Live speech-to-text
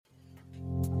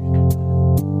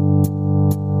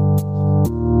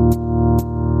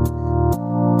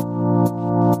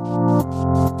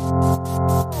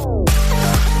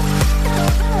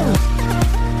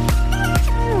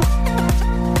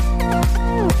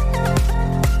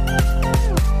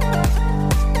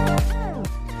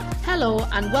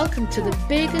and welcome to the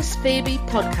Vegas Baby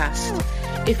podcast.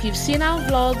 If you've seen our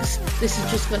vlogs, this is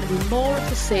just going to be more of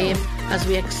the same as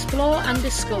we explore and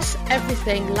discuss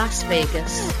everything Las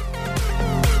Vegas.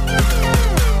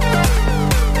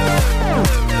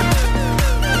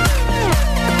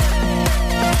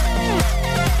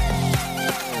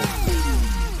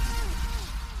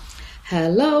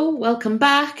 Hello, welcome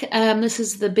back. This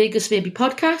is the Vegas Baby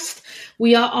podcast.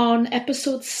 We are on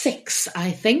episode 6,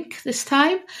 I think, this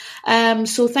time.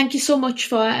 So thank you so much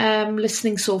for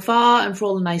listening so far and for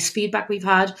all the nice feedback we've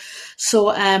had. So,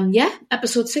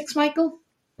 episode 6, Michael.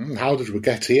 How did we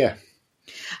get here?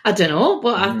 I don't know,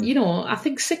 but I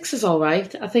think 6 is all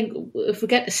right. I think if we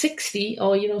get to 60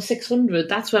 or 600,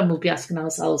 that's when we'll be asking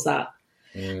ourselves that.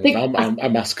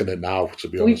 I'm asking it now, to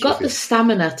be honest. We've got the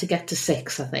stamina to get to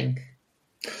 6, I think.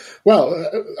 Well,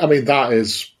 I mean, that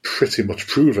is pretty much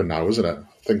proven now, isn't it? I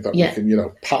think that we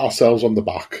can, pat ourselves on the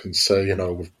back and say,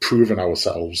 we've proven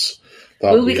ourselves.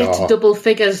 That Will we get to double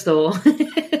figures, though?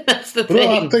 That's the thing.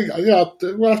 I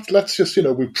think, let's just,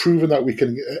 we've proven that we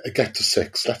can get to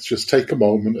 6. Let's just take a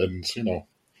moment and,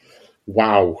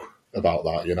 wow about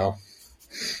that,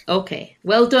 Okay,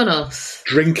 well done us.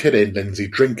 Drink it in, Lindsay,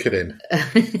 drink it in.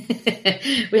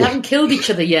 We haven't killed each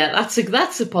other yet.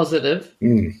 That's a positive.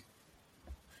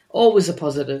 Always a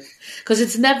positive, because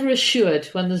it's never assured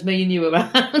when there's me and you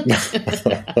around.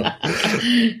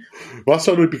 Well, that's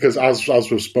only because, as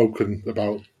we've spoken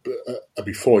about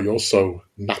before, you're so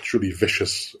naturally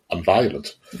vicious and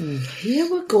violent.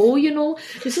 Here we go.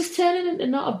 This is turning into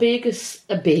not a Vegas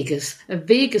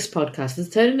podcast. It's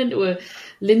turning into a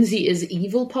Lindsay is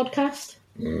evil podcast.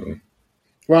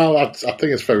 Well, I think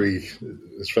it's very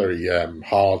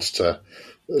hard to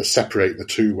separate the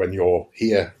two when you're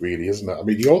here, really, isn't it? I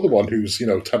mean, you're the one who's,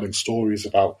 telling stories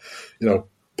about,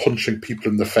 punching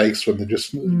people in the face when they're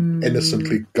just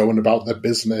innocently going about their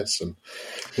business and,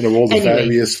 all the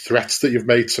various threats that you've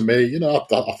made to me.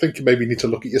 I think you maybe need to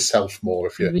look at yourself more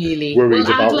if you're worried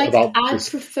about I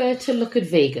prefer to look at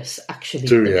Vegas, actually,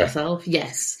 do you? Myself.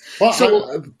 Yes.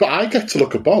 Well, but I get to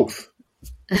look at both.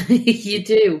 You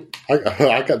do.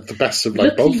 I get the best of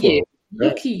both worlds.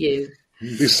 Look at you.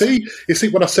 You see,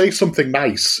 when I say something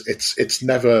nice, it's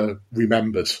never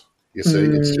remembered. You see,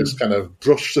 it's just kind of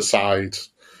brushed aside.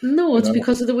 No, it's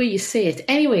because of the way you say it.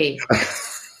 Anyway,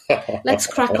 let's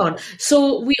crack on.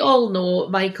 So we all know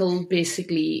Michael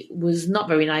basically was not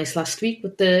very nice last week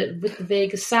with the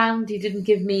Vegas sound. He didn't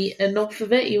give me enough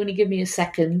of it. He only gave me a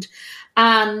second,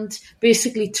 and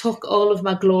basically took all of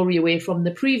my glory away from the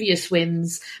previous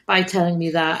wins by telling me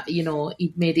that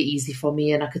he'd made it easy for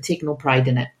me and I could take no pride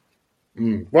in it.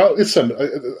 Well, listen,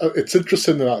 it's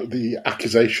interesting that the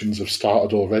accusations have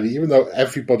started already, even though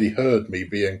everybody heard me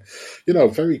being,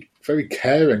 very, very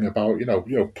caring about,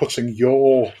 putting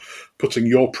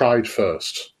your pride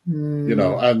first,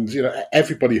 and,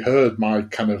 everybody heard my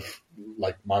kind of,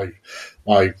 my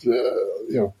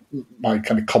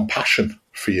kind of compassion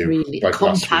for you. Really?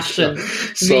 Compassion.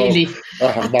 Really?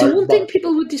 I don't think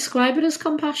people would describe it as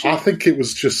compassion. I think it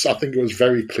was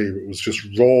very clear. It was just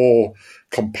raw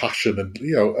compassion and,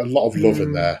 a lot of love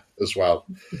in there as well.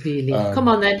 Really? Come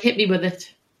on then, hit me with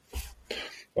it.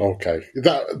 Okay.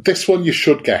 This one you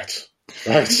should get.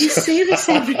 Right? You say this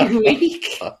every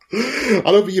week. I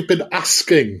know, but you've been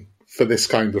asking for this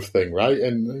kind of thing, right?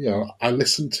 And, I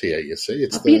listen to you see.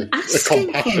 It's the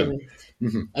compassion.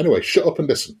 Anyway, shut up and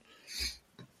listen.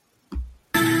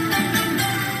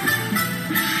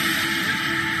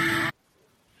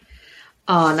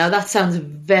 Oh, now that sounds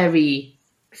very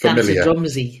familiar. Dance and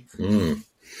Drumsy.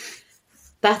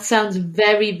 That sounds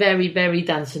very, very, very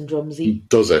Dance and Drumsy.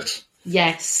 Does it?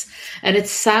 Yes. And it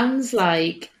sounds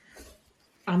like,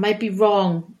 I might be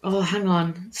wrong. Oh, hang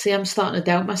on. See, I'm starting to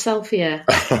doubt myself here.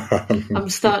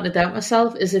 Is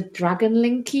it Dragon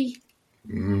Linky?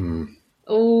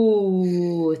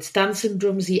 Oh, it's Dance and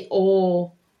Drumsy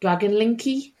or Dragon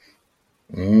Linky.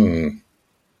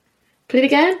 Play it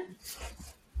again.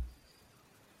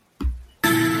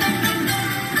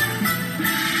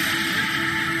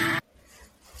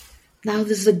 Now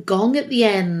there's a gong at the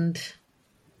end.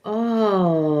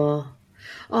 Oh,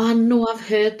 no, I've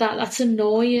heard that. That's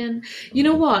annoying. You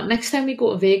know what? Next time we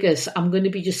go to Vegas, I'm going to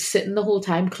be just sitting the whole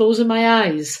time, closing my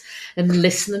eyes and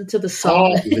listening to the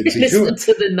song, listening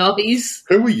to the noise.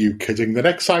 Who are you kidding? The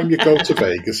next time you go to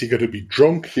Vegas, you're going to be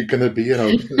drunk. You're going to be,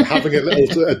 having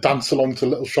a dance along to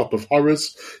Little Shop of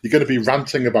Horrors. You're going to be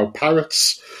ranting about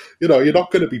parrots. You're not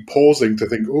going to be pausing to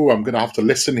think, oh, I'm going to have to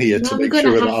listen here to make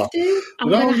sure that... I'm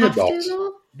going to have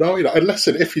to. No, and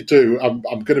listen, if you do, I'm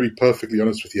going to be perfectly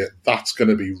honest with you. That's going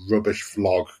to be rubbish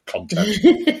vlog content.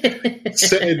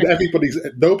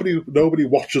 Nobody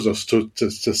watches us to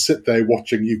sit there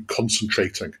watching you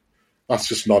concentrating. That's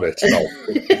just not it. No,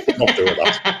 not doing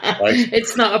that. Right?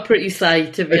 It's not a pretty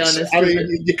sight, to be honest. I mean,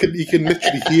 you can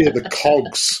literally hear the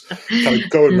cogs kind of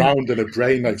going round in a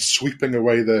brain, like sweeping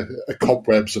away the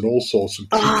cobwebs and all sorts and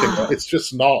creaking. It's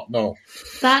just not. No.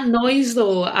 That noise,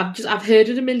 though, I've heard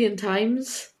it a million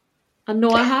times. I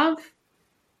know I have.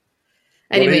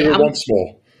 Anyway, once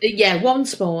more. Yeah,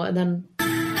 once more, and then.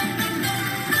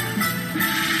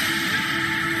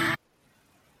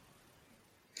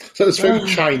 So it's very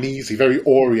Chinesey, very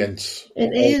Orient.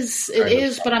 It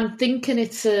is, but I'm thinking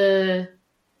it's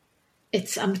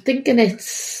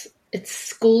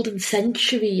Golden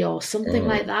Century or something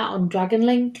like that on Dragon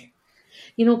Link.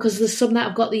 Because there's some that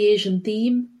have got the Asian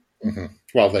theme. Mm-hmm.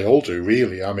 Well, they all do,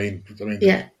 really. I mean,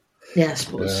 yeah, I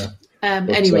suppose.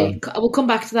 Anyway, we'll come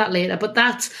back to that later. But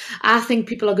I think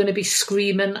people are going to be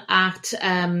screaming at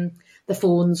the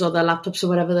phones or their laptops or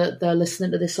whatever that they're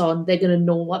listening to this on. They're going to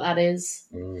know what that is.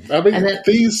 I mean,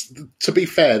 these. To be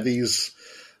fair, these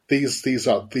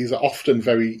are often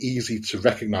very easy to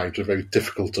recognise, but very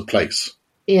difficult to place.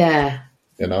 Yeah,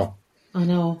 I know.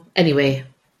 Anyway,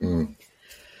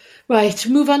 right.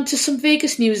 Move on to some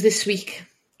Vegas news this week.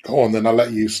 Go on, then I'll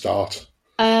let you start.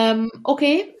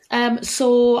 Okay.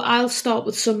 So I'll start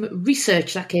with some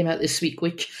research that came out this week,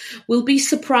 which will be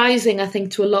surprising, I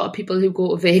think, to a lot of people who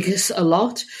go to Vegas a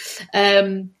lot,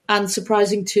 and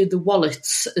surprising to the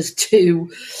wallets as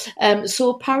too.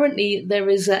 So apparently there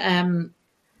is a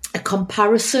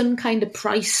comparison kind of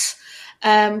price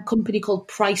company called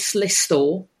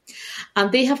Price-Listo,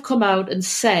 and they have come out and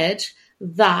said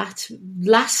that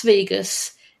Las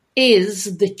Vegas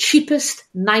is the cheapest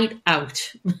night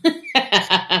out.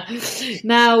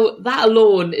 Now, that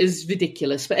alone is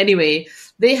ridiculous. But anyway,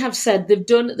 they have said they've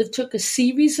took a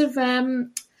series of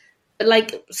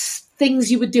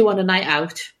things you would do on a night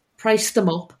out, priced them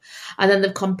up, and then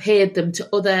they've compared them to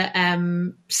other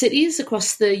cities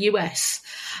across the US.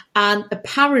 And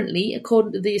apparently,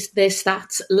 according to their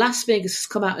stats, Las Vegas has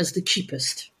come out as the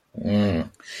cheapest.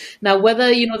 Now,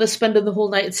 whether they're spending the whole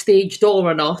night at Stage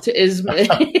Door or not is left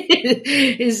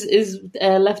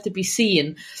to be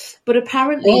seen. But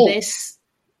apparently,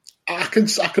 I can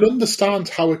understand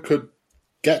how it could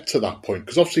get to that point,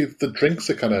 because obviously the drinks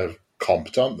are kind of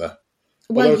comped, aren't they?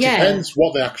 Well, it depends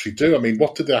what they actually do. I mean,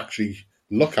 what did they actually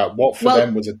look at? What for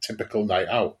them was a typical night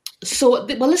out? So,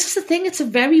 this is the thing. It's a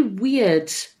very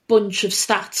weird bunch of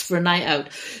stats for a night out.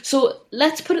 So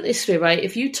let's put it this way, right?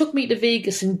 If you took me to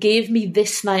Vegas and gave me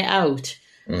this night out,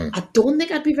 I don't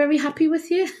think I'd be very happy with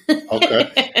you.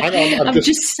 Okay. Hang on. I'm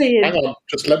just saying. Hang on.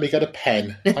 Just let me get a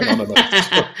pen. Hang on a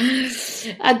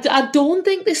minute. I don't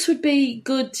think this would be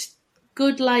good,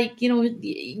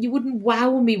 you wouldn't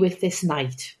wow me with this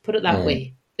night, put it that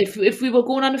way. If we were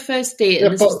going on a first date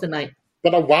and this was the night.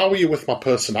 But I wow you with my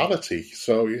personality,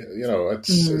 so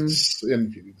it's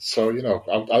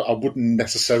I wouldn't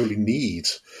necessarily need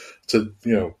to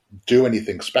do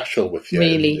anything special with you,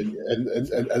 really,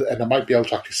 and I might be able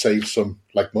to actually save some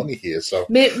money here. So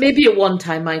maybe at one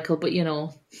time, Michael, but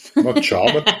not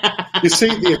charming. You see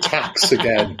the attacks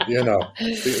again,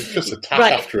 it's just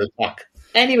attack after attack.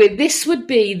 Anyway, this would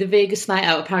be the Vegas night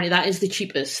out. Apparently, that is the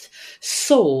cheapest.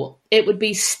 So it would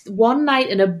be one night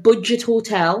in a budget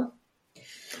hotel.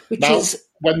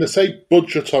 When they say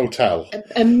budget hotel,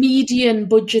 a median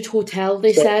budget hotel,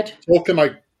 they said. Talking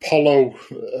like Polo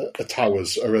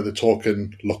Towers, or are they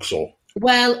talking Luxor?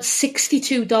 Well,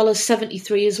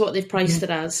 $62.73 is what they've priced it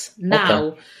as.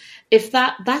 Now, if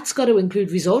that's got to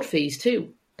include resort fees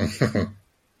too,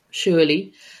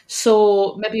 surely.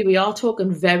 So maybe we are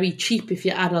talking very cheap if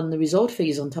you add on the resort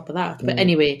fees on top of that. But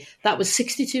anyway, that was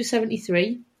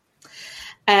 $62.73.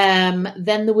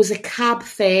 Then there was a cab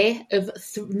fare of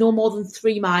no more than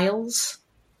 3 miles,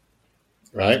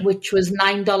 right? Which was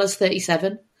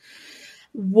 $9.37.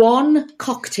 One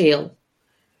cocktail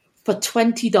for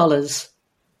 $20.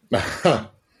 Yeah,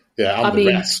 and the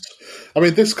rest. I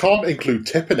mean, this can't include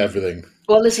tip and everything.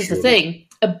 Well, this is the thing.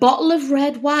 A bottle of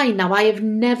red wine. Now, I have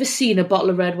never seen a bottle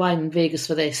of red wine in Vegas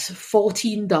for this.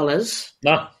 $14.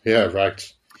 Yeah,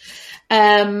 right.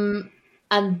 And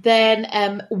then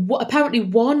apparently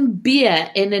one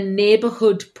beer in a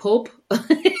neighbourhood pub. I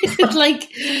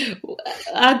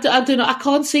don't know. I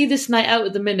can't see this night out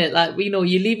at the minute.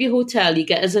 You leave your hotel, you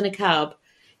get us in a cab,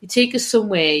 you take us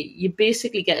somewhere, you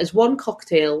basically get us one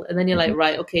cocktail, and then you're like,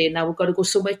 right, okay, now we've got to go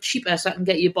somewhere cheaper so I can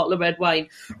get you a bottle of red wine.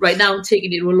 Right now I'm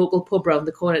taking you to a local pub around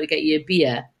the corner to get you a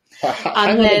beer. Hang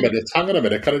on a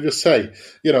minute. Can I just say,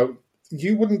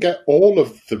 you wouldn't get all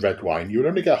of the red wine. You would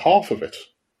only get half of it.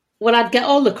 Well, I'd get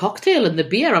all the cocktail and the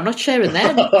beer. I'm not sharing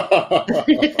them.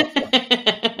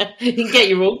 You can get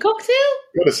your own cocktail.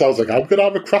 God, it sounds like I'm going to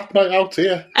have a crap night out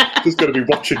here. Just going to be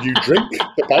watching you drink,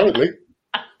 apparently.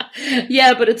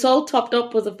 Yeah, but it's all topped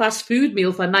up with a fast food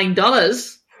meal for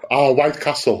 $9. Ah, White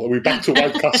Castle. Are we back to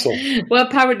White Castle? Well,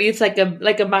 apparently it's like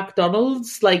a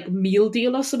McDonald's meal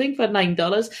deal or something for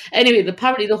 $9. Anyway,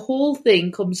 apparently the whole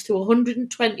thing comes to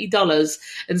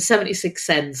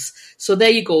 $120.76. So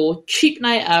there you go, cheap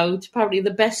night out. Apparently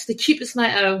the cheapest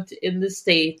night out in the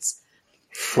States.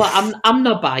 But I'm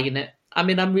not buying it. I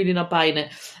mean, I'm really not buying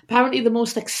it. Apparently the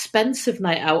most expensive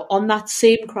night out on that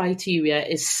same criteria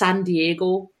is San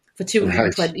Diego for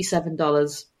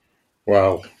 $227.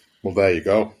 Well, there you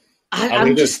go. I've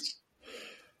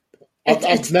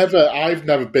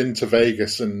never been to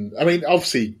Vegas, and I mean,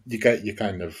 obviously, you get your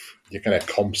kind of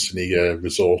comps and your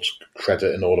resort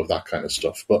credit and all of that kind of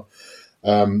stuff. But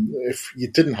if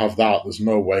you didn't have that, there's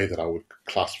no way that I would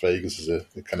class Vegas as a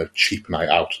kind of cheap night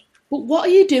out. But what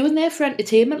are you doing there for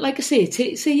entertainment? Like I say,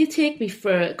 say you take me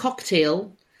for a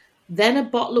cocktail, then a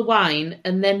bottle of wine,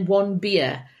 and then one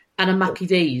beer. And a Mackie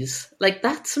D's. Like,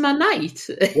 that's my night.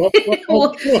 Well,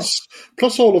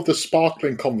 plus all of the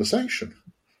sparkling conversation.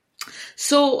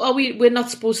 So we're not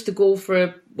supposed to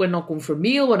we're not going for a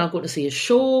meal, we're not going to see a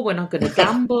show, we're not going to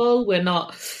gamble, we're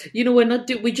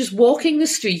we're just walking the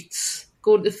streets,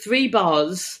 going to 3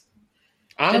 bars.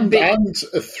 And a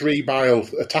 3-mile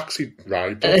taxi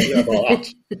ride, don't forget about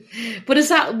that. But is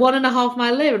that 1.5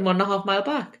 mile there and 1.5 mile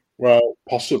back? Well,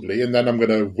 possibly, and then I'm going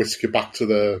to whisk you back to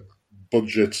the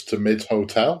budget to mid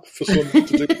hotel for something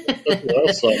to do.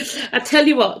 So. I tell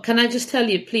you what, can I just tell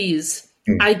you, please?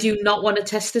 I do not want to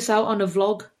test this out on a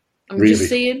vlog. I'm just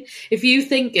saying, if you're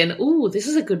thinking, "Oh, this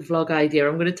is a good vlog idea,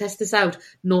 I'm going to test this out,"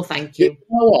 no, thank you. You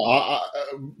know what?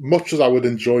 Much as I would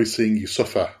enjoy seeing you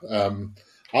suffer,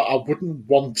 I wouldn't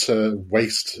want to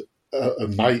waste a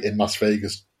night in Las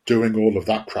Vegas doing all of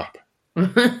that crap.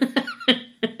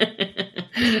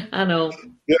 I know.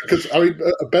 Yeah, because I mean,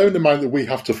 bearing in mind that we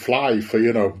have to fly for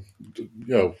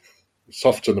it's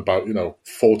often about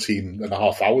 14 and a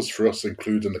half hours for us,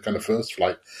 including the kind of first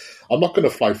flight. I'm not going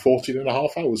to fly 14 and a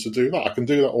half hours to do that. I can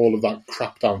do all of that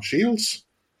crap down Shields.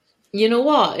 You know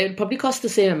what? It'd probably cost the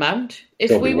same amount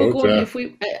if we were going. Yeah. If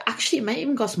we actually, it might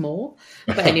even cost more.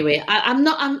 But anyway,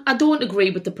 I don't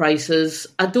agree with the prices.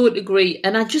 I don't agree,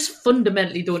 and I just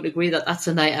fundamentally don't agree that that's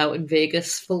a night out in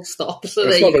Vegas. Full stop. So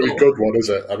it's not a very good one, is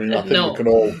it? I mean, I think we can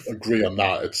all agree on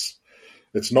that.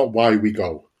 It's not why we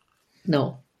go.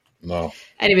 No.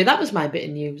 Anyway, that was my bit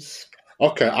of news.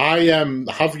 Okay,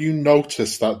 have you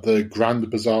noticed that the Grand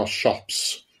Bazaar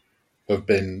shops have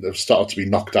started to be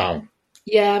knocked down?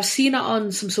 Yeah, I've seen it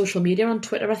on some social media, on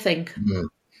Twitter, I think.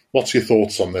 What's your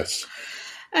thoughts on this?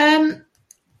 I'm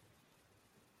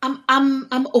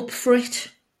up for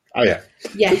it. Oh yeah,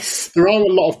 yes. There are a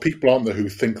lot of people, aren't there, who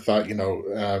think that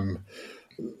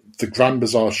the Grand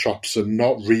Bazaar shops are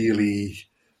not really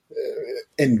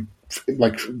they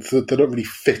don't really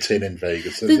fit in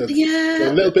Vegas. They're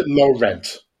a little bit low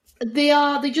rent. They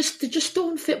are. They just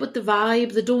don't fit with the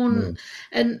vibe. They don't,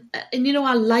 and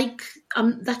I like.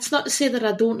 That's not to say that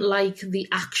I don't like the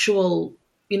actual,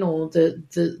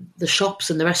 the shops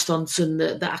and the restaurants and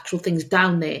the actual things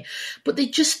down there, but they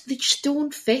just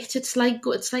don't fit. It's like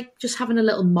just having a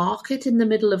little market in the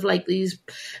middle of like these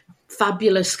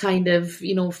fabulous kind of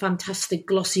fantastic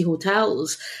glossy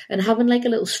hotels and having like a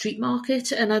little street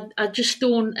market, and I just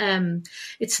don't.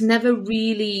 It's never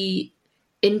really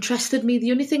interested me.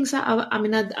 The only things that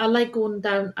I like going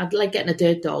down, I'd like getting a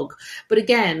Dirt Dog, but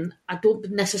again, I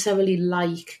don't necessarily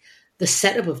like the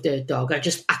setup of Dirt Dog. I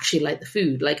just actually like the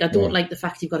food. Like I don't like the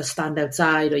fact you've got to stand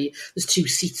outside or there's 2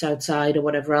 seats outside or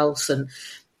whatever else, and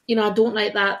I don't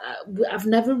like that. I've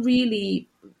never really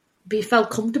felt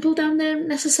comfortable down there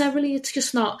necessarily. It's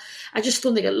just not. I just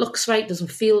don't think it looks right,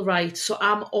 doesn't feel right. So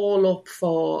I'm all up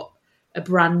for a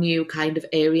brand new kind of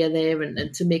area there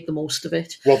and to make the most of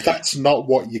it. Well, that's not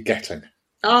what you're getting.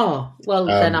 Oh, well,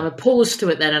 then I'm opposed to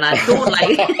it then, and I don't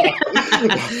like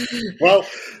it. Well,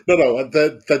 no,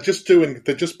 they're just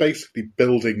basically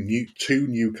building 2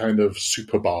 new kind of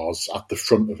super bars at the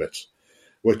front of it,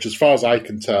 which, as far as I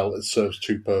can tell, it serves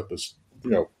 2 purposes.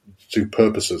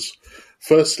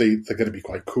 Firstly, they're going to be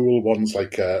quite cool ones,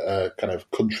 like a kind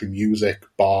of country music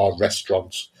bar,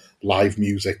 restaurant, live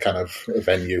music kind of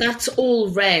venue. That's all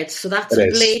red. So that's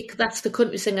Blake. That's the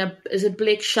country singer. Is it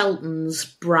Blake Shelton's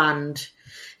brand?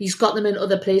 He's got them in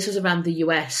other places around the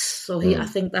US. So I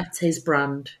think that's his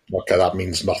brand. Okay, that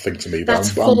means nothing to me.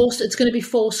 That's it's going to be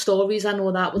 4 stories. I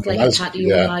know that, with like a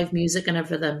patio and live music and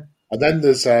everything. And then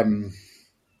there's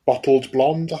Bottled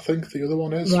Blonde, I think the other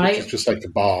one is, Right. which is just like a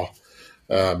bar,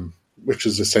 which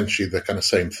is essentially the kind of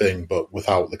same thing, but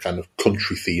without the kind of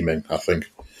country theming, I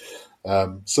think.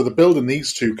 So they're building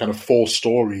these two kind of 4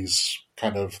 stories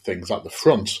kind of things at the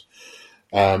front,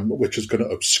 which is going to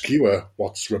obscure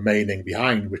what's remaining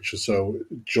behind, which is so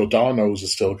Giordano's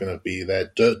is still going to be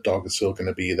there, Dirt Dog is still going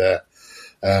to be there,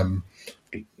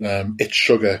 It's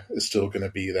Sugar is still going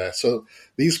to be there. So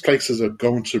these places are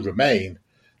going to remain.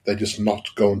 They're just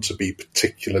not going to be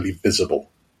particularly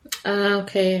visible.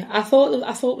 Okay, I thought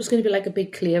it was going to be like a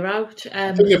big clear out.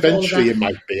 I think eventually it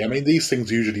might be. I mean, these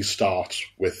things usually start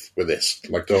with this,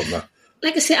 like, don't they?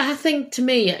 Like I say, I think to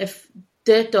me, if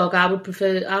Dirt Dog, I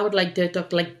would like Dirt Dog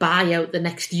to like buy out the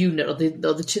next unit or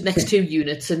the next 2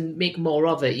 units and make more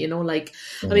of it. You know, like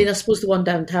I mean, I suppose the one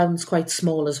downtown's quite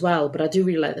small as well, but I do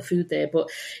really like the food there. But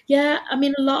yeah, I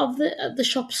mean, a lot of the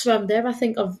shops around there, I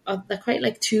think, they're quite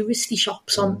like touristy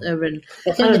shops, aren't there? And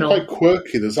I think they're quite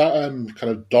quirky. There's that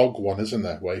kind of dog one, isn't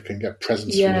there, where you can get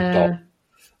presents from a dog.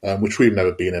 Which we've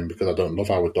never been in because I don't love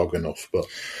our dog enough. But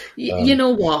you know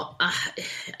what?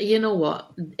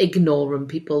 Ignore him,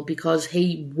 people, because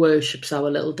he worships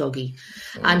our little doggy,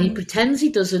 and he pretends he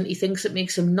doesn't. He thinks it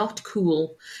makes him not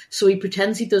cool, so he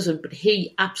pretends he doesn't. But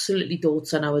he absolutely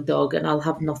dotes on our dog, and I'll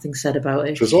have nothing said about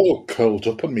it. She's all curled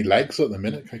up on my legs at the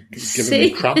minute, giving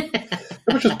me cramp.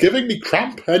 It was just giving me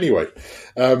cramp anyway.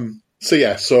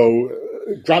 So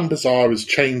Grand Bazaar is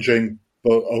changing,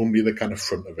 but only the kind of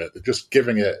front of it. They're just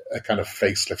giving it a kind of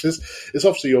facelift. It's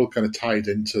obviously all kind of tied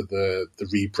into the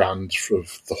rebrand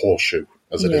of the Horseshoe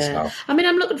as it is now. I mean,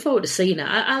 I'm looking forward to seeing it.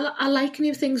 I like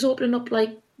new things opening up,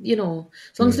 like, you know,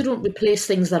 as long as they don't replace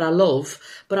things that I love,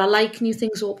 but I like new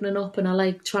things opening up and I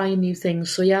like trying new things.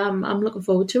 So yeah, I'm looking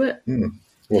forward to it.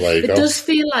 Well, there you go. It does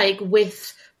feel like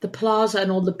with the plaza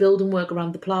and all the building work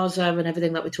around the plaza and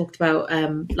everything that we talked about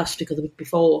last week or the week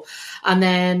before, and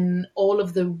then all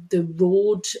of the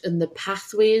road and the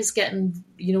pathways getting,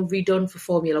 you know, redone for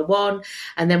Formula One,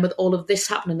 and then with all of this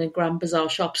happening in Grand Bazaar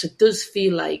shops, it does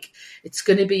feel like it's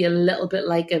going to be a little bit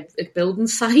like a building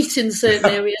site in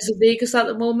certain areas of Vegas at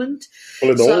the moment.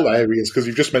 Well, in all areas, because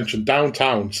you've just mentioned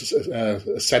downtown,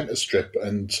 centre strip,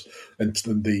 and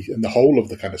the whole of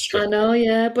the kind of strip. I know,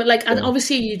 yeah, but like, and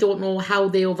obviously you don't know how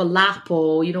they overlap,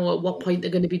 or you know at what point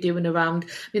they're going to be doing around.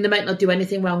 I mean, they might not do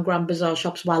anything around Grand Bazaar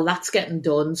shops while that's getting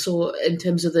done. So in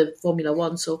terms of the Formula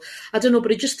One, so I don't know,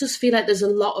 but it just does feel like there's a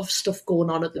lot of stuff going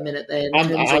on at the minute there. And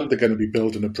they're going to be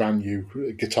building a brand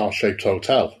new guitar-shaped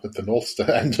hotel at the north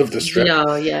end of the strip.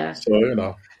 Yeah. So, you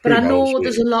know. But I know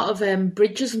there's a lot of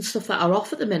bridges and stuff that are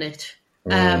off at the minute.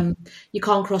 You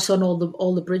can't cross on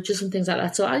all the bridges and things like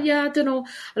that. So I don't know.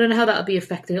 I don't know how that'll be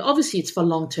affected. Obviously, it's for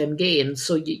long-term gain,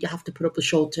 so you have to put up a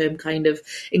short-term kind of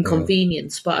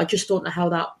inconvenience. But I just don't know how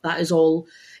that is all.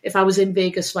 If I was in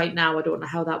Vegas right now, I don't know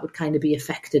how that would kind of be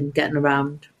affecting getting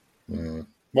around.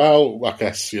 Well, I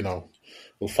guess, you know,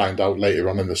 we'll find out later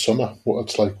on in the summer what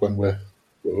it's like when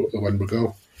we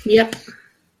go. Yep.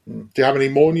 Do you have any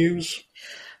more news?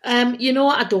 You know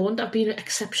what? I don't. I've been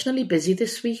exceptionally busy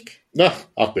this week. No,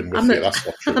 I've been with you. That's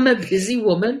not true. I'm a busy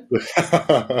woman.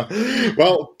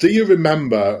 Well, do you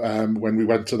remember when we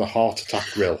went to the Heart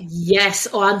Attack Grill? Yes.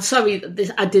 Oh, I'm sorry.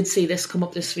 I did see this come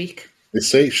up this week. You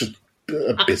see, she's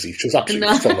busy. She's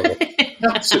absolutely full of it.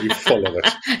 Absolutely full of it.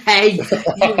 Hey,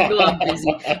 you know I'm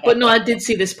busy. But no, I did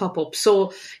see this pop up.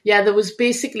 So, yeah, there was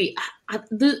basically...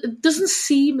 it doesn't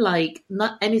seem like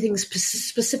not anything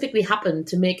specifically happened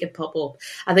to make it pop up.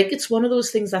 I think it's one of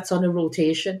those things that's on a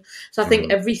rotation. So I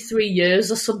think every 3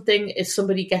 years or something, if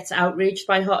somebody gets outraged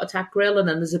by Heart Attack Grill, and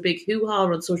then there's a big hoo-ha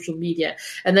on social media,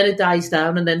 and then it dies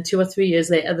down, and then 2 or 3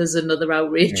 years later, there's another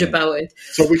outrage about it.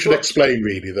 So we should explain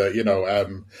really that, you know,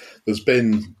 there's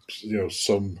been, you know,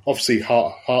 some obviously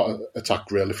Heart Attack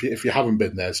Grill. If you haven't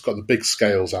been there, it's got the big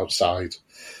scales outside,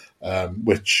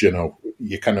 which, you know,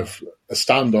 you kind of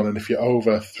stand on, and if you're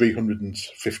over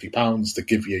 £350, they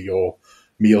give you your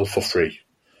meal for free.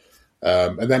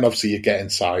 And then obviously you get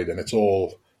inside, and it's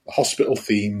all hospital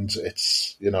themed.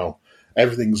 It's, you know,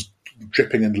 everything's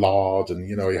dripping in lard, and,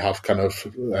 you know, you have kind of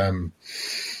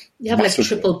you have like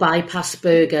triple bypass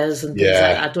burgers and things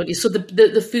like that, don't you? So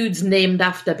the food's named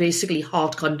after basically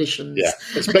heart conditions. Yeah,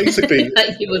 it's basically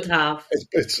that you would have.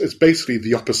 It's basically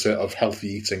the opposite of healthy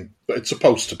eating, but it's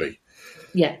supposed to be.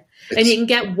 Yeah. And you can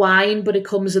get wine, but it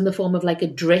comes in the form of like a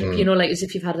drip, you know, like as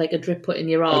if you've had like a drip put in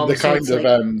your arm. And the kind of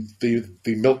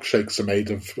the milkshakes are made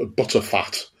of butter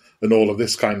fat and all of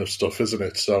this kind of stuff, isn't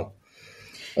it? So,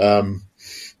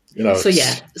 You know, So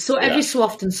yeah, so every so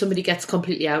often somebody gets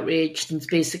completely outraged and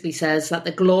basically says that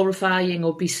they're glorifying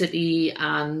obesity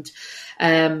and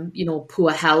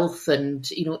poor health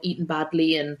and eating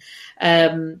badly and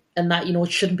that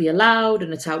it shouldn't be allowed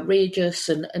and it's outrageous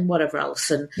and whatever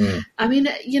else. And I mean,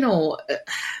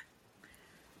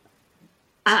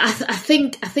 I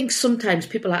think sometimes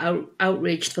people are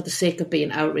outraged for the sake of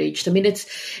being outraged. I mean,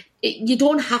 you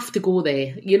don't have to go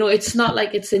there. It's not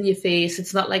like it's in your face.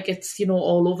 It's not like it's,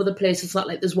 all over the place. It's not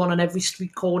like there's one on every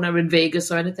street corner in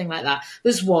Vegas or anything like that.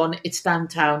 There's one, it's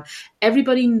downtown.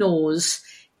 Everybody knows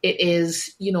it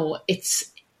is,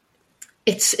 it's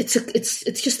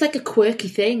just like a quirky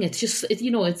thing. It's just,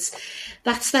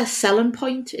 that's their selling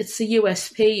point. It's the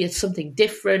USP. It's something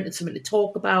different. It's something to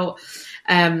talk about.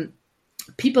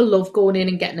 People love going in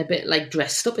and getting a bit like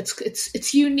dressed up.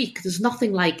 It's unique. There's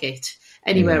nothing like it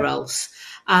anywhere else.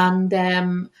 And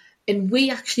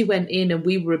we actually went in and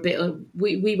we were a bit,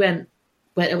 we went,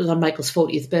 when it was on Michael's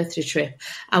 40th birthday trip,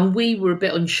 and we were a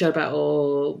bit unsure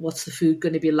about, what's the food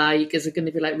going to be like? Is it going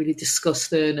to be like really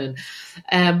disgusting?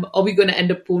 And are we going to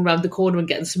end up going around the corner and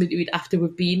getting something to eat after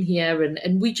we've been here?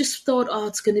 And we just thought,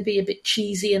 it's going to be a bit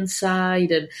cheesy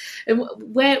inside. And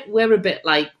we're a bit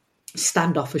like,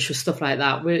 standoffish with stuff like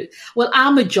that.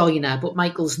 I'm a joiner, but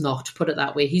Michael's not, put it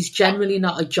that way. He's generally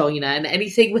not a joiner, and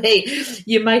anything where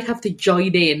you might have to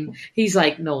join in, he's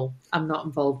like, no, I'm not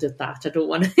involved with that. I don't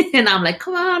want to. And I'm like,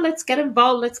 come on, let's get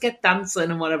involved, let's get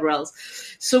dancing and whatever else.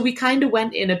 So we kind of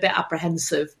went in a bit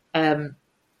apprehensive,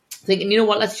 thinking,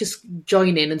 let's just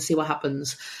join in and see what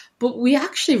happens. But we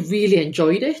actually really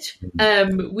enjoyed it.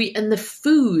 And the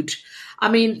food, I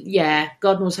mean, yeah,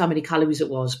 God knows how many calories it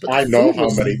was. But I know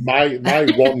how many. My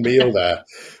one meal there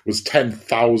was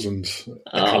 10,000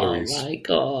 calories. Oh, my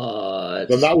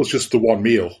God. And that was just the one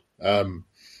meal.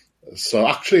 So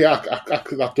actually,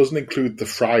 that doesn't include the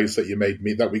fries that you made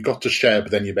me, that we got to share, but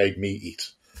then you made me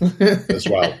eat as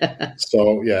well.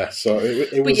 So, yeah. So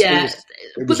it was.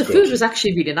 But the food was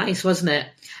actually really nice, wasn't it?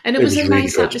 And it was a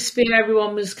nice atmosphere.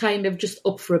 Everyone was kind of just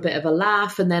up for a bit of a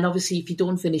laugh. And then obviously, if you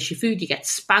don't finish your food, you get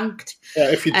spanked.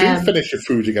 Yeah, if you do finish your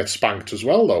food, you get spanked as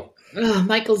well, though.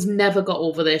 Michael's never got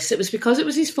over this. It was because it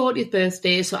was his 40th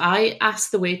birthday. So I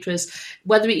asked the waitress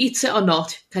whether he eats it or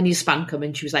not, can you spank him?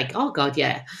 And she was like, oh, God,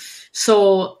 yeah.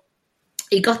 So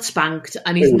he got spanked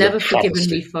and he's never forgiven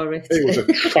me for it. It was a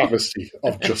travesty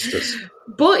of justice.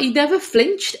 But he never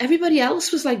flinched. Everybody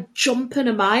else was like jumping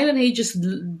a mile and he just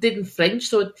didn't flinch.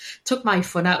 So it took my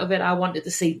fun out of it. I wanted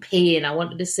to see pain. I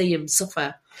wanted to see him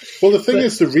suffer. Well, the thing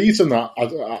is, the reason that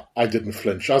I didn't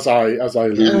flinch, as I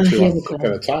alluded to at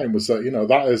the time, was that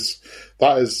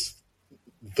that is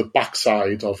the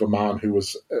backside of a man who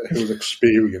was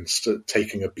experienced at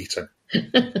taking a beating.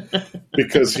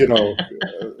 Because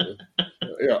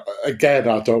again,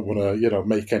 I don't want to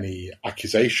make any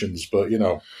accusations, but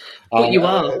but you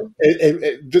are.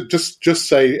 Just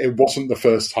say it wasn't the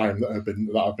first time that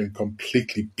I've been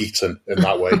completely beaten in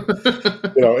that way.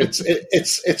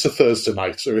 It's a Thursday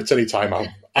night, or it's any time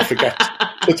I forget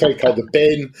to take out the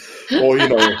bin, or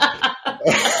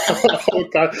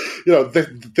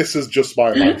this is just my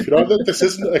life. This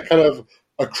isn't a kind of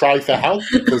a cry for help,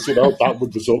 because that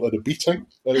would result in a beating,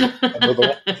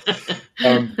 another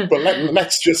one. But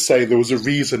let's just say there was a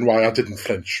reason why I didn't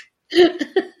flinch. Can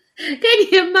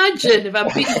you imagine if I'm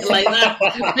beaten like that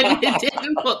and you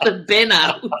didn't put the bin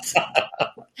out?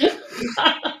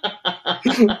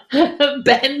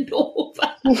 Bend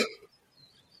over.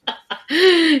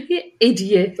 You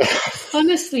idiot.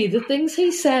 Honestly, the things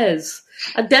he says.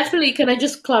 And definitely, can I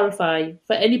just clarify,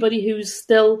 for anybody who's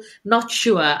still not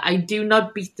sure, I do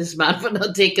not beat this man for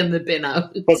not taking the bin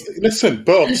out. But listen,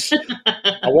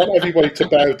 I want everybody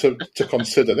to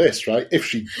consider this, right? If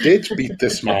she did beat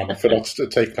this man for not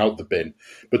taking out the bin,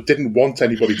 but didn't want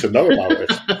anybody to know about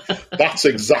it, that's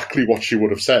exactly what she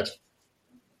would have said.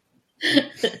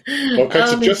 Okay,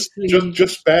 so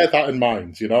just bear that in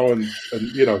mind, and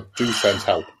do send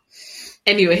help.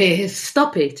 Anyway,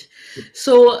 stop it.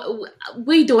 So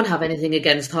we don't have anything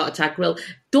against Heart Attack Grill.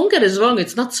 Don't get us wrong;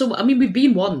 it's not so. I mean, we've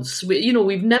been once.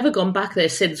 We've never gone back there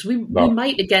since. We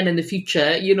might again in the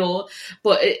future,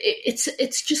 But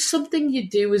it's just something you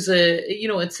do as a,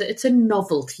 it's a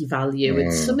novelty value.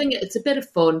 It's something. It's a bit of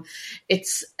fun.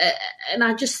 And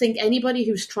I just think anybody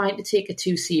who's trying to take it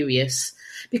too serious,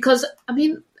 because I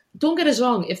mean. Don't get us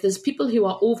wrong, if there's people who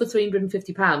are over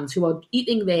 £350 who are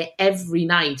eating there every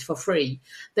night for free,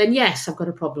 then yes, I've got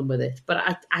a problem with it.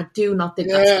 But I do not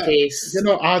think that's the case.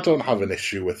 I don't have an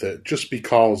issue with it, just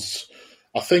because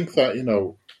I think that,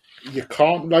 you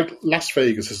can't, like, Las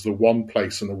Vegas is the one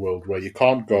place in the world where you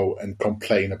can't go and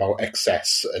complain about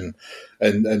excess and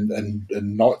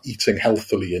not eating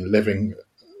healthily and living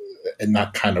in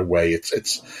that kind of way.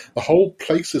 It's the whole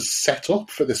place is set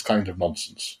up for this kind of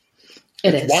nonsense.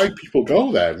 It's why people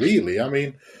go there, really. I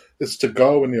mean, it's to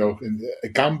go and, and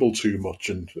gamble too much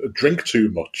and drink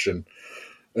too much and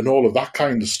all of that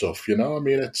kind of stuff, I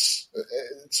mean,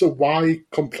 so why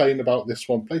complain about this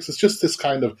one place? It's just this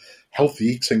kind of healthy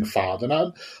eating fad. And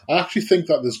I actually think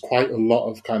that there's quite a lot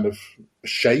of kind of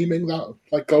shaming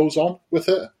that goes on with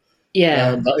it.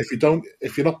 Yeah. That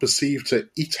if you're not perceived to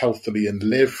eat healthily and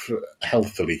live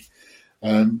healthily,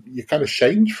 you're kind of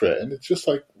shamed for it. And it's just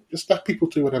like, just let people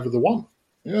do whatever they want.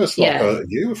 It's not hurting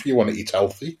you if you want to eat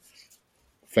healthy.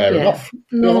 Fair enough.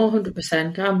 No,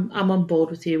 100%. I'm on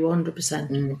board with you,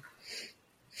 100%.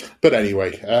 But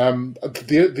anyway,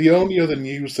 the only other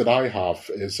news that I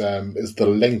have is the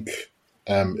Link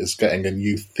is getting a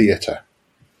new theatre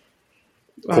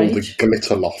called the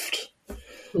Glitter Loft.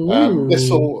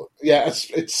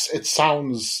 It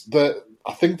sounds that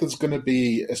I think there's going to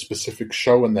be a specific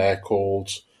show in there called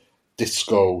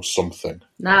Disco something.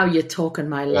 Now you're talking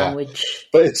my language.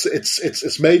 But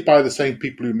it's made by the same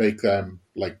people who make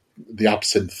like the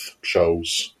Absinthe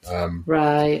shows.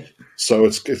 Right. So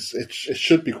it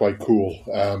should be quite cool.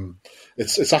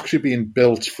 It's actually being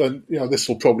built for, this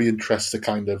will probably interest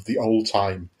the old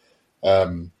time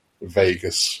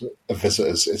Vegas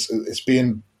visitors. It's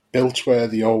being built where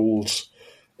the old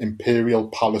Imperial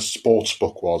Palace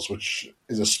Sportsbook was, which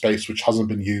is a space which hasn't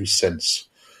been used since.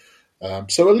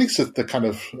 So at least they're kind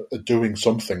of doing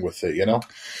something with it,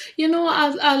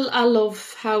 I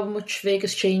love how much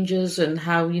Vegas changes and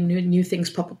how new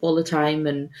things pop up all the time,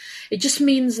 and it just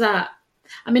means that,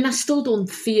 I mean, I still don't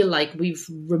feel like we've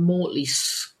remotely,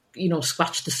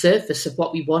 scratched the surface of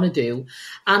what we want to do,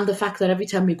 and the fact that every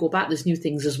time we go back, there's new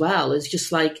things as well. It's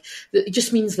just like it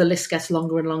just means the list gets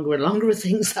longer and longer and longer of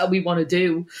things that we want to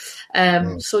do.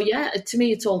 So yeah, to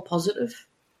me, it's all positive,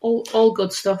 all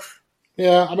good stuff.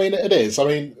 Yeah, I mean, it is. I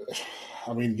mean,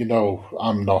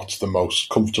 I'm not the most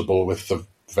comfortable with the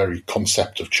very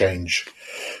concept of change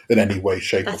in any way,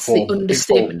 shape, or form. That's the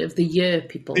understatement of the year,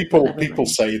 people. People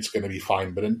say it's going to be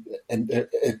fine, but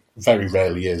it very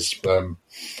rarely is.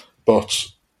 But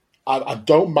I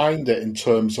don't mind it in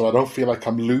terms of I don't feel like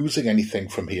I'm losing anything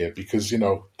from here because,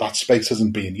 that space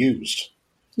isn't being used.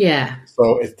 Yeah.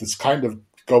 So it's kind of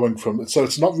going from... So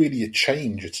it's not really a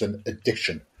change, it's an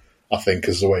addition, I think,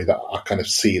 is the way that I kind of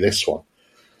see this one.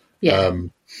 Yeah.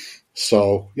 I'm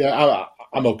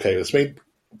okay with this. I mean,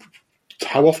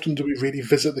 how often do we really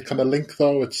visit the kind of Link,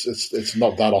 though? It's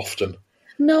not that often.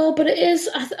 No, but it is,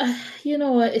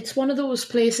 it's one of those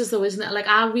places, though, isn't it? Like,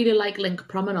 I really like Link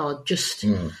Promenade.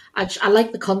 I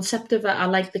like the concept of it. I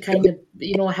like the kind of,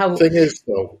 how... The thing is,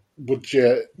 though, would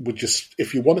you,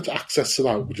 if you wanted to access to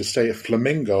that, would you stay at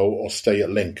Flamingo or stay at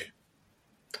Link?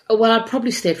 Well, I'd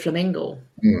probably stay at Flamingo.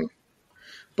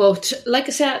 But like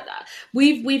I said,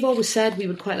 we've always said we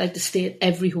would quite like to stay at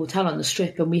every hotel on the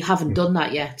Strip, and we haven't done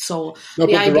that yet. So there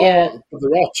are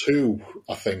two,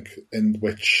 I think, in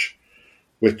which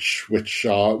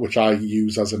I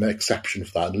use as an exception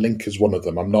for that. And Link is one of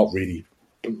them. I'm not really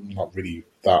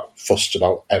that fussed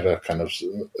about ever kind of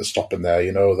stopping there.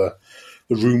 The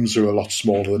rooms are a lot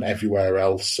smaller than everywhere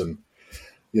else, and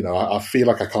I feel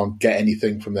like I can't get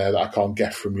anything from there that I can't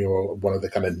get from one of the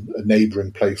kind of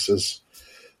neighbouring places.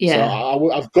 Yeah,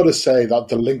 so I've got to say that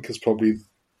the Link is probably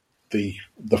the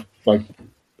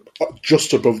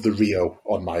just above the Rio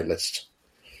on my list.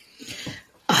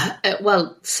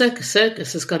 Well, Circus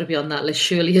has got to be on that list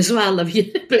surely as well. Of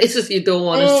places you don't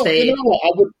want to stay.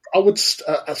 I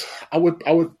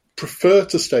would prefer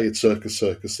to stay at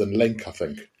Circus than Link, I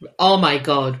think. Oh my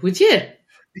God, would you?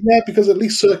 Yeah, because at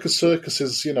least Circus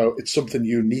is, it's something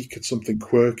unique, it's something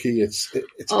quirky, it's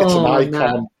an icon.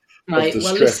 No. Right,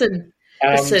 well, listen,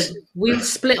 we'll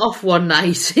split off one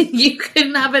night. You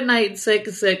can have a night at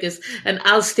Circus, and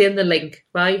I'll stay in the Link,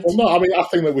 right? Well, no, I mean, I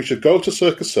think that we should go to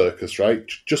Circus, right?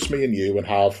 Just me and you, and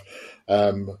have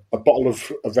a bottle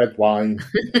of red wine,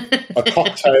 a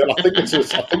cocktail. I think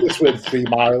it's within 3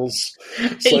 miles.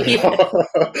 So,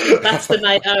 that's the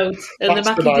night out, and that's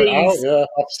the Mackie night D's. Out, yeah,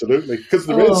 absolutely. Because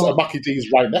there is a Mackie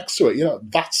D's right next to it.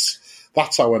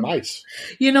 That's our night.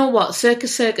 You know what?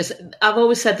 Circus. I've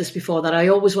always said this before, that I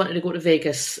always wanted to go to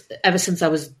Vegas ever since I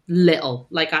was little.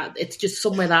 Like, it's just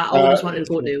somewhere that I always wanted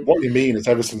to go to. What you mean is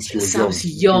ever since you were young.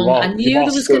 Sounds young. I knew there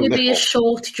was going to be a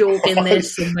short joke in there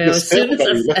somewhere as soon as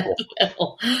I said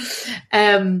little.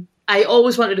 I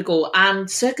always wanted to go. And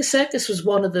Circus Circus was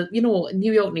one of the,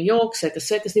 New York, Circus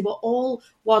Circus. They were all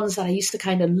ones that I used to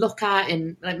kind of look at.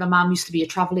 And like my mum used to be a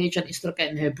travel agent, used to look at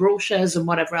in her brochures and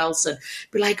whatever else, and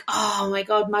be like, oh my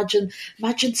God, imagine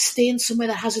staying somewhere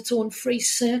that has its own free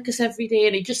circus every day.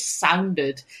 And it just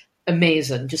sounded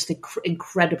amazing, just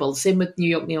incredible. Same with New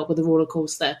York with the roller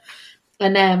coaster.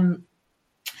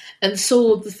 And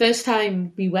so the first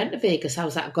time we went to Vegas, I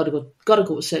was like, I've got to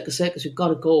go to Circus Circus. We've got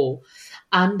to go.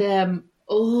 And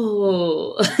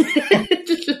Well,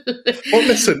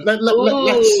 listen,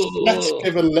 let's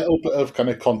give a little bit of kind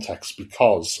of context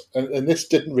because, and this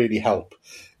didn't really help.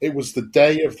 It was the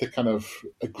day of the kind of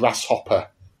grasshopper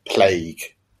plague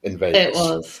in Vegas. It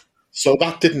was. So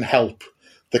that didn't help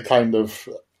the kind of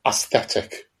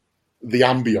aesthetic, the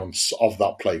ambience of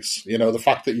that place. The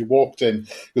fact that you walked in,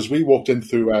 because we walked in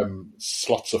through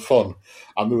Slots of Fun,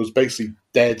 and there was basically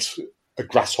dead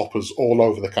grasshoppers all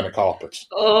over the kind of carpet.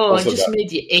 Oh, it just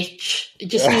made you itch. It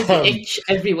just made you itch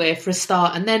everywhere for a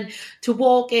start. And then to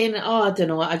walk in, I don't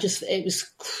know, it was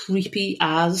creepy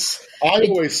as. I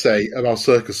always say about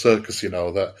Circus Circus,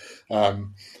 that,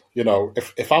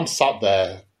 if I'm sat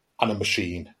there on a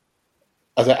machine,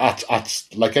 at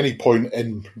like any point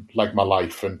in like my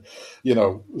life, and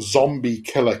zombie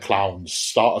killer clowns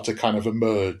started to kind of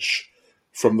emerge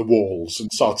from the walls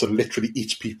and started to literally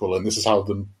eat people, and this is how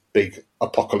the big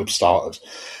apocalypse started.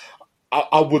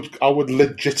 I would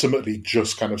legitimately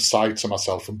just kind of sigh to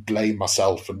myself and blame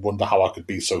myself and wonder how I could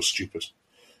be so stupid,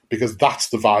 because that's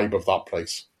the vibe of that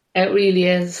place. It really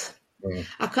is.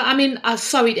 I'm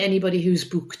sorry to anybody who's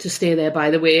booked to stay there, by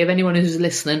the way, if anyone who's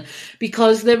listening,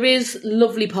 because there is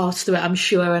lovely parts to it, I'm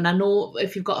sure. And I know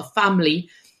if you've got a family,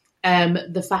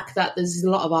 the fact that there's a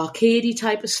lot of arcadey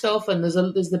type of stuff, and there's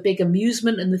the big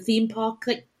amusement and the theme park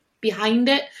like behind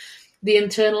it, the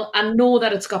internal. I know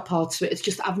that it's got parts to it. It's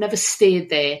just I've never stayed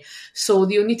there. So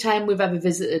the only time we've ever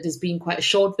visited has been quite a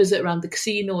short visit around the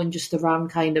casino and just around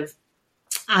kind of,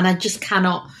 and I just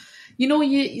cannot.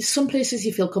 Some places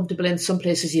you feel comfortable in, some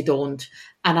places you don't.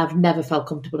 And I've never felt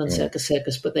comfortable in Circus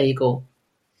Circus, but there you go.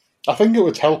 I think it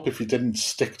would help if you didn't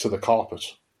stick to the carpet.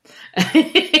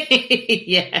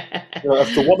 Yeah.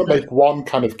 If they want to make one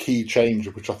kind of key change,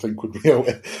 which I think would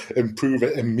improve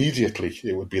it immediately,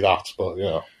 it would be that. But,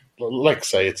 like I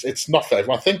say, it's not for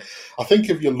everyone. I think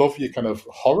if you love your kind of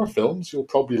horror films, you'll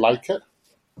probably like it.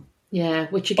 Yeah,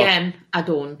 which again, I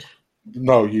don't.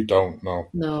 No, you don't, no.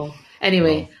 No.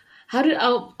 Anyway... No.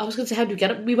 I was going to say, how did we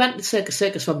get it? We went to Circus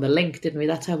Circus from the link, didn't we?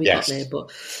 That's how we got there.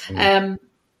 But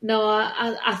no,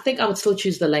 I think I would still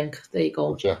choose the link. There you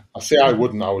go. Yeah, I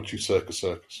wouldn't. I would choose Circus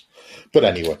Circus. But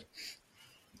anyway,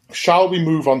 shall we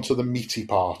move on to the meaty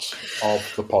part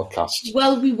of the podcast?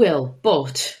 Well, we will,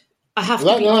 but I have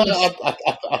to be honest.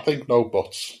 I think no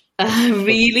buts.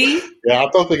 Really? Yeah, I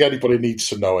don't think anybody needs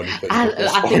to know anything.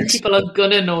 I think people are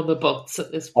going to know the buts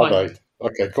at this point.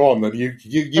 Okay, go on then. You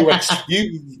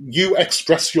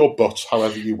express your butt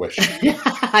however you wish.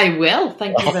 I will.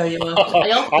 Thank you very much.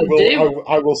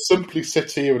 I will simply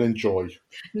sit here and enjoy.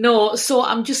 No, so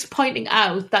I'm just pointing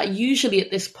out that usually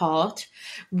at this part,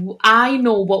 I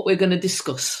know what we're going to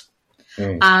discuss.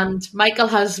 And Michael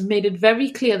has made it very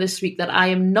clear this week that I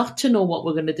am not to know what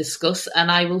we're going to discuss,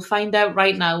 and I will find out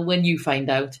right now when you find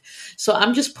out. So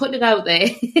I'm just putting it out there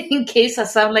in case I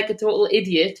sound like a total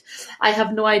idiot. I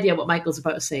have no idea what Michael's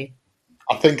about to say.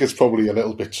 I think it's probably a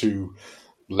little bit too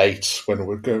late when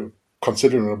we're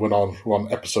considering we're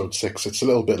on episode 6. It's a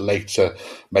little bit late to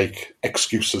make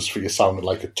excuses for you sounding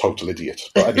like a total idiot.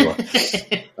 But anyway.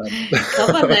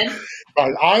 Come on then.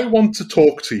 Right, I want to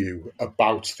talk to you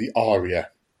about the aria.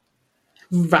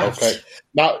 Right. Okay.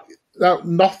 Now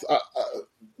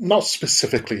not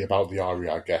specifically about the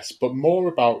aria, I guess, but more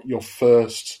about your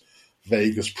first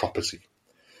Vegas property.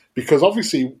 Because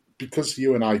obviously, because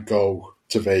you and I go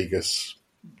to Vegas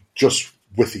just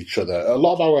with each other, a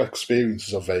lot of our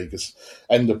experiences of Vegas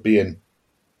end up being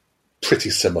pretty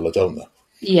similar, don't they?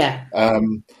 Yeah.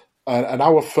 And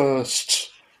our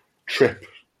first trip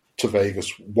to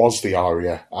Vegas was the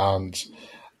aria, and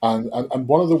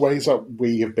one of the ways that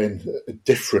we have been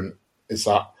different is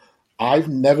that I've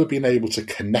never been able to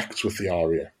connect with the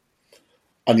aria,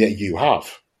 and yet you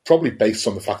have, probably based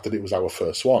on the fact that it was our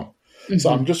first one. Mm-hmm. So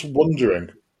I'm just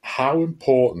wondering how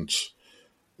important,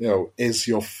 is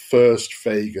your first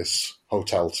Vegas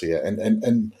hotel to you,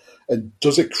 and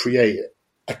does it create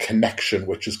a connection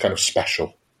which is kind of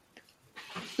special?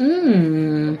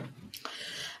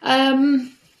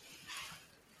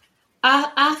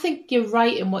 I think you're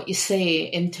right in what you say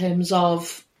in terms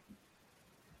of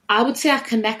I would say I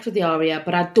connect with the Aria,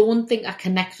 but I don't think I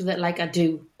connect with it like I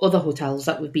do other hotels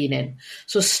that we've been in.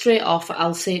 So straight off,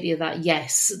 I'll say to you that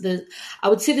yes, I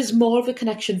would say there's more of a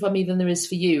connection for me than there is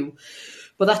for you.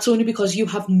 But that's only because you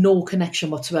have no connection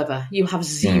whatsoever. You have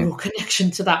zero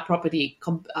connection to that property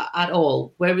at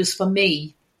all. Whereas for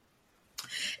me,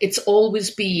 it's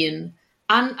always been,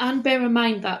 and bear in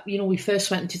mind that, we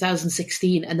first went in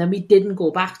 2016 and then we didn't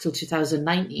go back till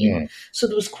 2019. So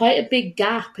there was quite a big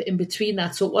gap in between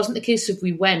that. So it wasn't a case of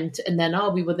we went and then,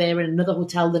 we were there in another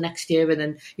hotel the next year and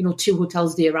then, 2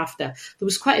 hotels the year after. There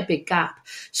was quite a big gap.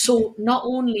 So not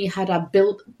only had I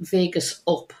built Vegas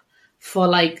up for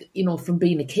from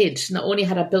being a kid, not only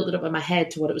had I built it up in my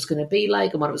head to what it was going to be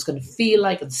like and what it was going to feel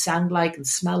like and sound like and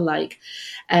smell like,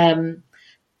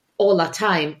 all that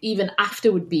time, even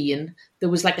afterward being, there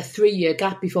was like a 3-year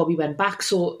gap before we went back.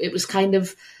 So it was kind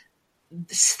of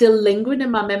still lingering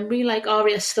in my memory, like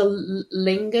Aria still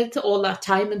lingered all that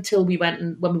time until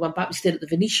when we went back, we stayed at the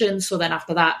Venetian. So then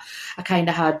after that, I kind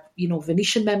of had,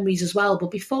 Venetian memories as well. But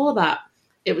before that,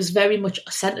 it was very much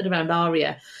centered around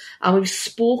Aria. And we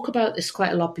spoke about this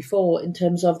quite a lot before in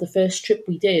terms of the first trip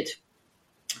we did.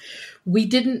 We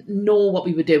didn't know what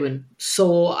we were doing.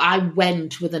 So I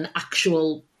went with a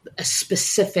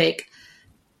specific,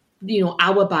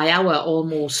 hour by hour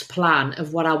almost plan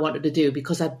of what I wanted to do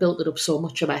because I'd built it up so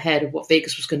much in my head of what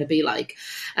Vegas was going to be like.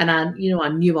 And I knew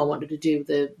I wanted to do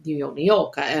the New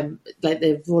York, like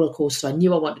the roller coaster. I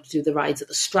knew I wanted to do the rides at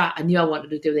the Strat. I knew I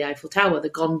wanted to do the Eiffel Tower, the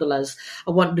gondolas.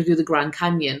 I wanted to do the Grand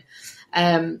Canyon.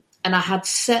 And I had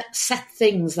set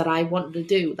things that I wanted to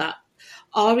do. That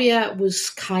Aria was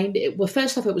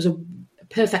first off, it was a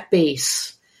perfect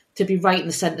base to be right in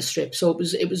the centre strip. So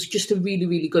it was just a really,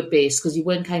 really good base because you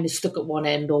weren't kind of stuck at one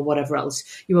end or whatever else.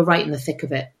 You were right in the thick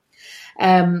of it.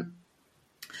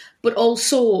 But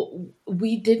also,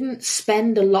 we didn't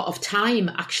spend a lot of time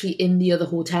actually in the other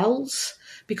hotels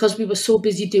because we were so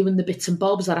busy doing the bits and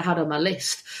bobs that I had on my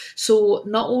list. So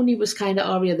not only was kind of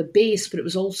Aria the base, but it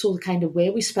was also kind of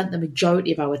where we spent the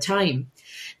majority of our time.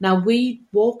 Now, we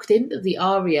walked into the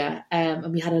Aria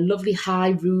and we had a lovely high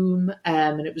room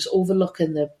and it was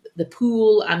overlooking the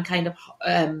pool and kind of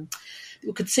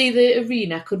we could see the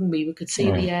arena, couldn't we? We could see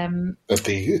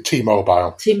the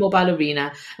T-Mobile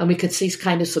Arena, and we could see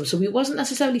kind of some. So it wasn't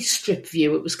necessarily strip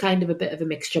view. It was kind of a bit of a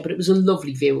mixture, but it was a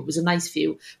lovely view. It was a nice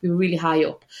view. We were really high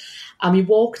up. And we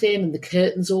walked in and the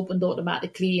curtains opened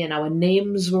automatically and our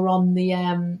names were on the,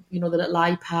 the little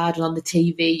iPad and on the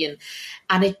TV.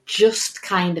 And it just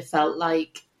kind of felt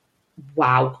like,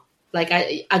 wow. Like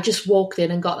I just walked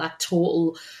in and got that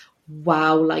total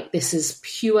wow, like this is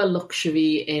pure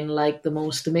luxury in like the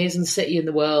most amazing city in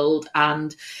the world.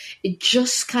 And it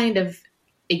just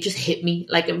hit me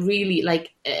like it really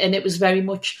and it was very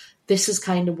much, this is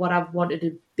kind of what I've wanted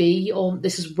to be, or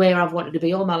this is where I've wanted to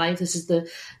be all my life. This is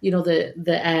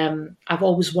I've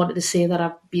always wanted to say that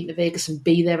I've been to Vegas and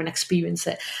be there and experience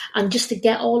it. And just to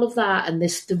get all of that, and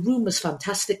the room was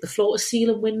fantastic. The floor to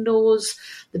ceiling windows,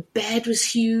 the bed was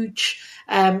huge.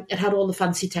 It had all the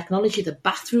fancy technology. The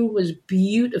bathroom was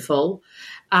beautiful.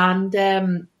 And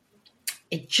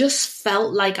it just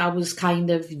felt like I was kind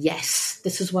of, yes,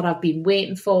 this is what I've been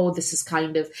waiting for. This is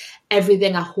kind of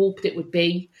everything I hoped it would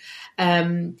be.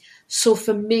 So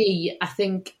for me, I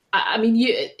think,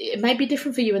 it might be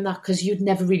different for you in that because you'd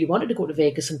never really wanted to go to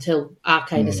Vegas until I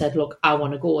kind of said, look, I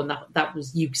want to go. And that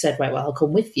was, you said, right, well, I'll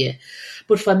come with you.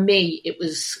 But for me, it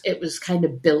was kind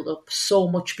of built up so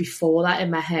much before that in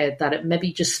my head that it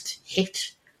maybe just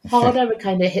hit harder. It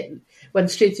kind of went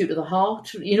straight through to the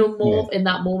heart, more in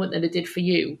that moment than it did for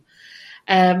you.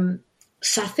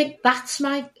 So I think that's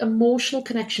my emotional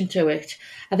connection to it.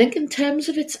 I think in terms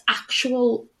of its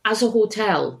actual, as a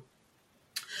hotel,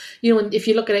 and if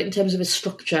you look at it in terms of its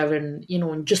structure and,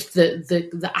 and just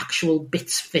the actual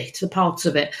bits of it, the parts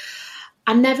of it,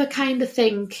 I never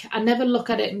look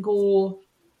at it and go,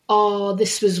 oh,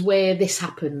 this was where this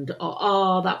happened, or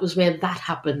oh, that was where that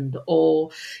happened, or,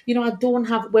 I don't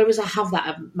have, whereas I have that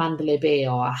at Mandalay Bay,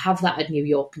 or I have that at New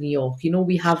York,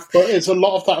 we have... But it's a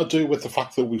lot of that to do with the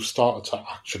fact that we've started to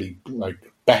actually,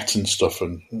 bet and stuff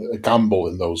and gamble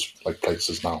in those,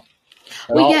 places now.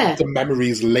 And the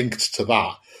memories linked to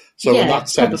that. So in that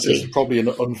sense, it's probably an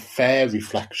unfair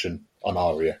reflection on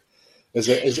Aria.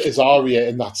 Is Aria,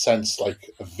 in that sense, like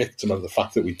a victim of the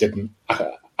fact that we didn't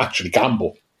actually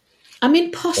gamble? I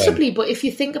mean, possibly, but if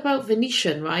you think about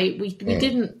Venetian, right, we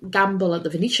didn't gamble at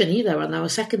the Venetian either on our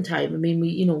second time. I mean,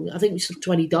 I think we stuck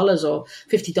 $20 or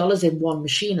 $50 in one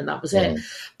machine, and that was it.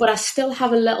 But I still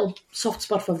have a little soft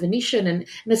spot for Venetian, and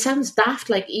it sounds daft,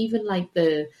 like even like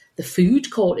the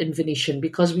food court in Venetian,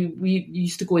 because we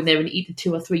used to go in there and eat at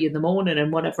 2 or 3 in the morning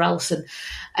and whatever else, and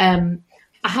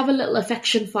I have a little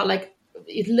affection for like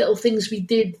little things we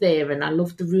did there, and I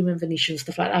loved the room in Venetian and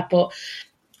stuff like that, but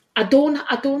I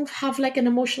don't have like an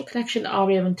emotional connection to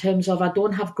Aria in terms of I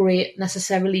don't have great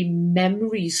necessarily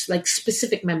memories, like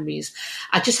specific memories.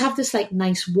 I just have this like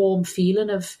nice warm feeling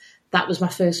of that was my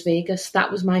first Vegas.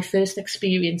 That was my first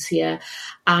experience here,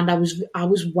 and I was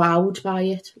wowed by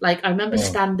it. Like I remember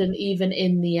standing even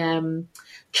in the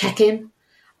check-in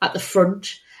at the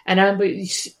front. And I remember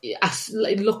I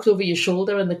looked over your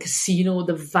shoulder and the casino,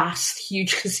 the vast,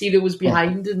 huge casino was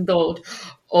behind and thought,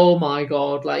 oh my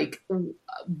God, like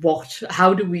what,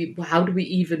 how do we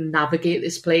even navigate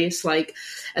this place? Like,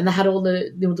 and they had all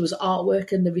the, there was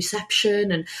artwork in the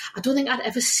reception, and I don't think I'd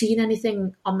ever seen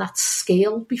anything on that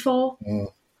scale before.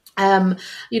 I'd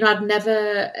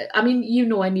never, I mean,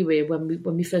 anyway, when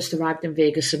we first arrived in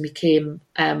Vegas and we came,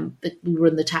 we were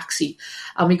in the taxi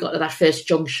and we got to that first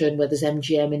junction where there's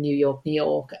MGM in New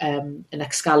York, and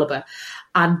Excalibur,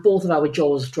 and both of our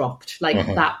jaws dropped like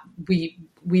that.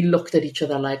 We looked at each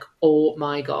other like, oh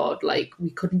my God, like we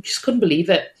couldn't believe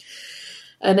it.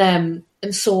 And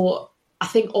so I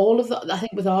think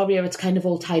with Aria, it's kind of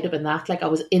all tied up in that. Like I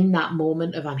was in that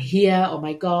moment of I'm here, oh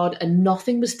my God, and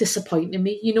nothing was disappointing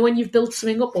me. You know, when you've built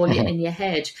something up all in your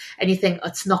head and you think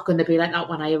it's not going to be like that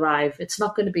when I arrive. It's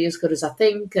not going to be as good as I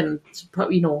think, and but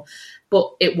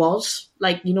it was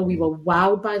like, we were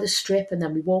wowed by the strip, and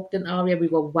then we walked in Aria, we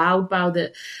were wowed by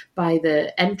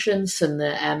the entrance, and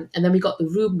then we got the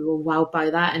room, we were wowed by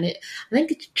that, and I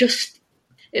think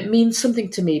it means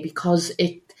something to me because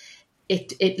it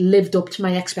lived up to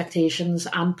my expectations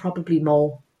and probably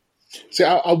more. See,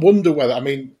 I wonder whether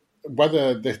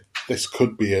this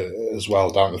could be as well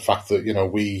down to the fact that,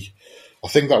 I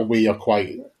think that we are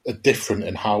quite different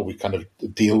in how we kind of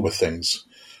deal with things.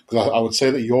 Because I would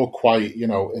say that you're quite,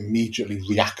 immediately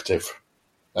reactive.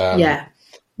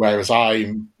 Whereas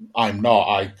I'm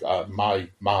not.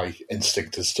 My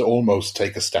instinct is to almost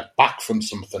take a step back from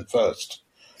something first,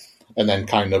 and then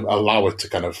kind of allow it to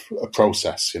kind of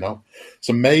process,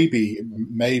 So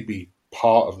maybe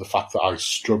part of the fact that I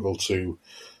struggle to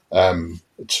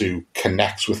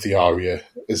connect with the aria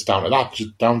is down to that,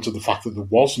 just down to the fact that there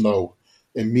was no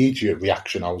immediate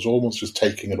reaction. I was almost just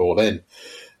taking it all in,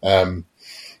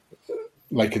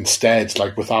 instead,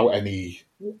 without any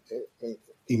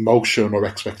emotion or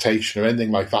expectation or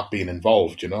anything like that being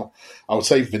involved. I would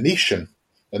say Venetian,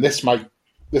 and this might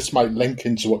link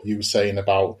into what you were saying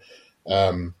about,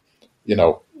 the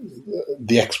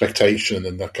expectation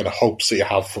and the kind of hopes that you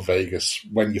have for Vegas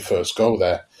when you first go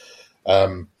there.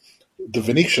 The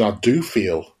Venetian, I do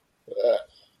feel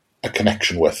a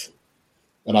connection with,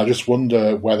 and I just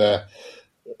wonder whether,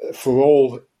 for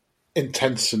all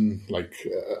intents and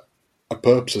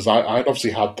purposes, I'd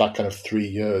obviously had that kind of 3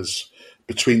 years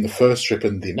between the first trip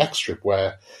and the next trip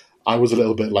where I was a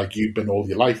little bit like you'd been all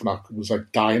your life, and I was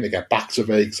like dying to get back to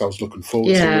Vegas. I was looking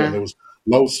forward to it, and there was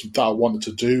loads that I wanted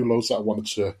to do, loads that I wanted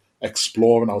to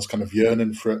explore, and I was kind of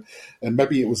yearning for it. And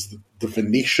maybe it was the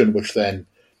Venetian which then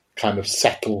kind of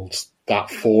settled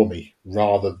that for me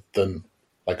rather than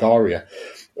like Aria.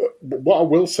 What I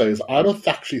will say is I don't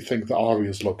actually think that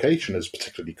Aria's location is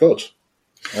particularly good.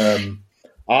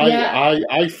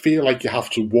 I feel like you have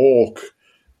to walk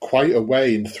quite a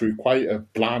way and through quite a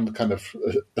bland kind of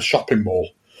a shopping mall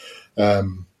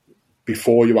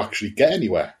before you actually get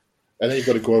anywhere. And then you've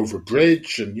got to go over a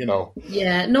bridge and,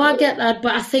 Yeah, no, I get that.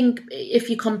 But I think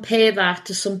if you compare that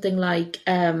to something like,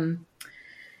 Wynn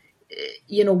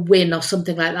or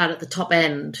something like that at the top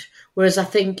end, whereas I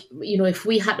think, if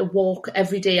we had to walk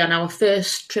every day on our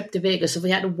first trip to Vegas, if we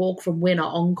had to walk from Wynn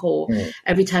or Encore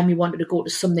every time we wanted to go to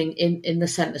something in the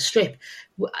centre strip,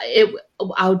 I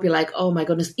would be like, oh my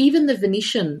goodness. Even the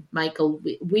Venetian, Michael,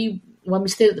 we when we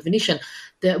stayed at the Venetian,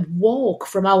 the walk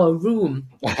from our room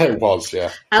it was,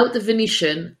 out the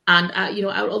Venetian and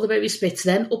out all the various bits,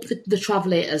 then up the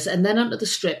Travelators, and then onto the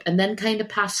strip, and then kind of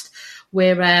past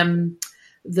where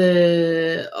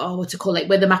what's it called,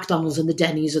 where the McDonald's and the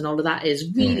Denny's and all of that is,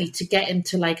 really to get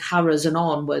into Harrah's and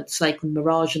onwards,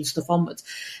 Mirage and stuff onwards.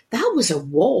 That was a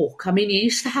walk. I mean, you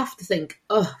used to have to think,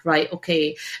 oh, right,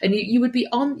 okay. And you would be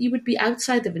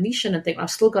outside the Venetian and think, I've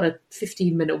still got a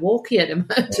 15-minute walk here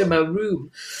to my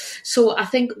room. So I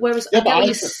think, whereas... Yeah,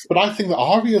 but I think that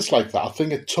Aria's like that. I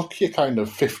think it took you kind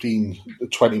of 15,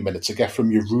 20 minutes to get from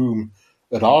your room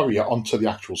at Aria onto the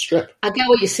actual strip. I get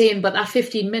what you're saying, but that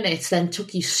 15 minutes then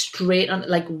took you straight on,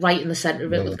 like right in the centre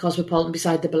of it with the Cosmopolitan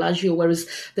beside the Bellagio, whereas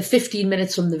the 15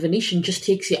 minutes from the Venetian just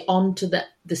takes you onto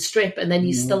the strip, and then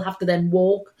you still have to then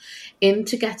walk in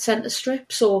to get centre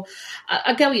strip. So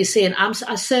I get what you're saying. I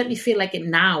certainly feel like it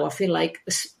now. I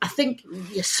think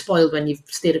you're spoiled when you've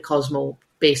stayed at Cosmo.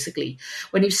 Basically,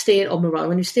 when you stay at Mirage,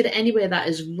 when you stay at anywhere that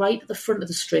is right at the front of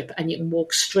the strip and you can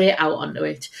walk straight out onto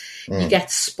it, you get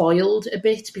spoiled a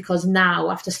bit, because now,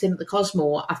 after staying at the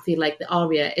Cosmo, I feel like the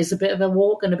Aria is a bit of a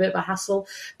walk and a bit of a hassle.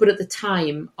 But at the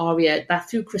time, Aria, that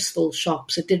through Crystal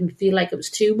shops, it didn't feel like it was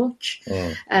too much.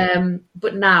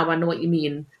 But now I know what you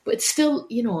mean. But it's still,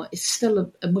 it's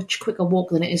still a much quicker walk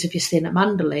than it is if you're staying at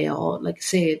Mandalay or, like,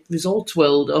 say, Resorts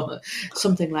World or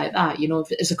something like that,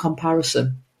 as a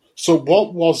comparison. So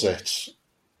what was it,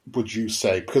 would you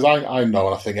say, because I know,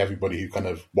 and I think everybody who kind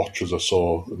of watches us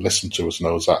or listens to us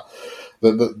knows that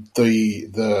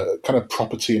the kind of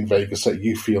property in Vegas that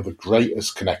you feel the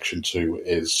greatest connection to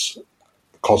is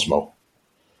Cosmo.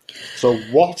 So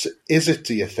what is it,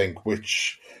 do you think,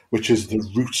 which is the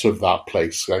roots of that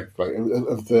place, and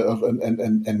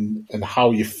how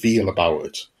you feel about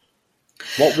it?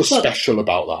 What was special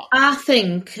about that? I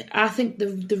think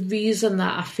the reason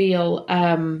that I feel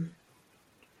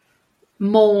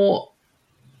more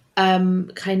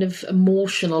kind of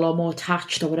emotional or more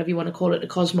attached, or whatever you want to call it, to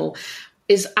Cosmo,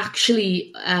 is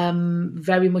actually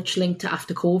very much linked to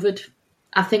after COVID.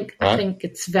 I think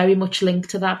it's very much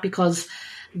linked to that, because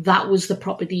that was the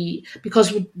property.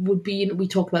 Because we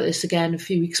talked about this again a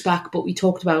few weeks back, but we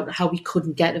talked about how we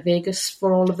couldn't get to Vegas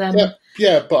for all of them.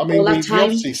 Yeah, but I mean, we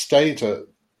obviously stayed at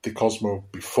the Cosmo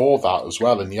before that as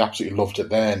well, and you absolutely loved it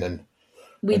then. And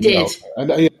we did.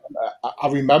 I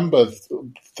remember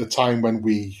the time when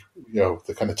the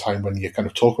kind of time when you kind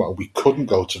of talk about we couldn't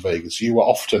go to Vegas. You were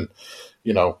often,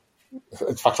 in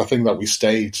fact, I think that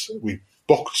we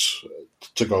booked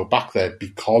to go back there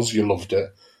because you loved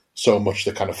it so much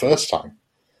the kind of first time.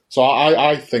 So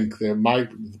I think the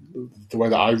way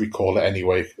that I recall it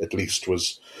anyway, at least,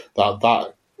 was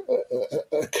that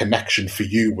a connection for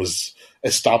you was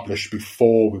established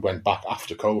before we went back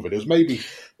after COVID. It was maybe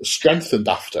strengthened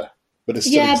after, but it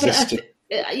still existed.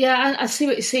 I see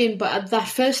what you're saying, but that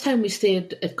first time we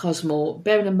stayed at Cosmo,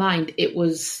 bearing in mind there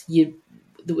was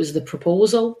the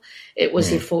proposal, it was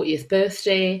your 40th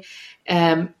birthday,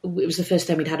 it was the first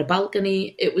time we'd had a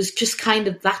balcony. It was just kind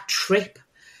of that trip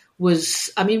was,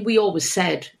 I mean, we always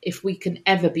said, if we can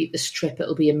ever beat this trip,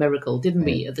 it'll be a miracle, didn't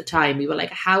we? At the time, we were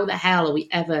like, how the hell are we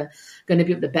ever going to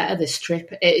be able to better this trip?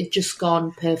 It had just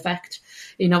gone perfect.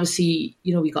 And obviously,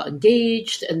 we got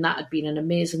engaged, and that had been an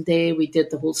amazing day. We did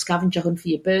the whole scavenger hunt for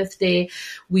your birthday.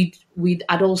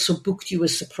 I'd also booked you a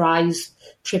surprise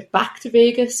trip back to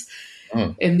Vegas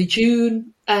in the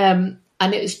June.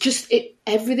 And it was just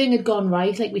everything had gone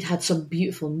right. Like, we'd had some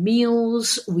beautiful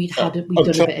meals. We'd done a bit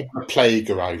of the plague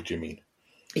arrived. You mean?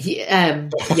 Yeah,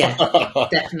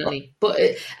 definitely. But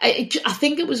I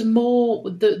think it was more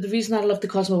the reason I loved the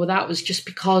Cosmo with that was just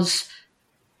because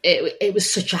it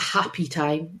was such a happy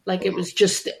time. Like, it was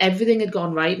just everything had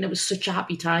gone right, and it was such a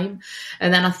happy time.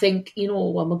 And then I think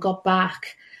when we got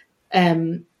back.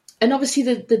 And obviously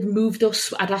they'd moved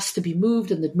us. I'd asked to be moved,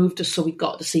 and they'd moved us so we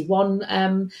got to see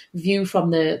one view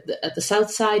from the south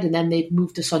side, and then they'd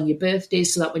moved us on your birthday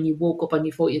so that when you woke up on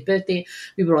your 40th birthday,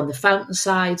 we were on the fountain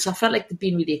side. So I felt like they'd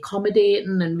been really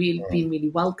accommodating and been really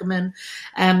welcoming.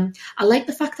 I like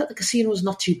the fact that the casino is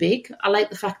not too big. I like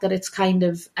the fact that it's kind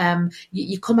of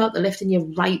you come out the lift and you're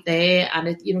right there, and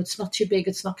it's not too big.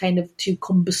 It's not kind of too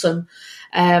cumbersome.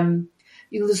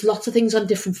 There's lots of things on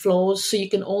different floors, so you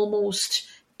can almost.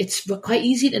 It's quite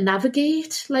easy to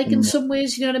navigate, like, in some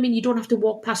ways, you know what I mean? You don't have to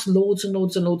walk past loads and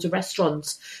loads and loads of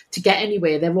restaurants to get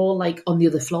anywhere. They're all, like, on the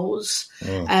other floors.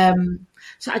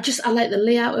 So I like the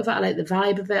layout of it. I like the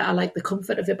vibe of it. I like the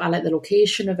comfort of it. I like the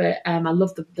location of it. I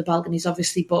love the balconies,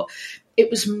 obviously. But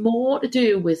it was more to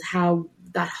do with how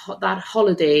that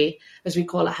holiday, as we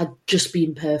call it, had just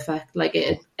been perfect. Like,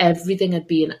 everything had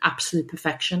been absolute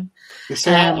perfection. You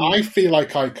see, I feel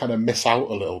like I kind of miss out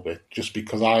a little bit just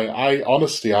because I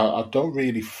honestly, I don't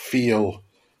really feel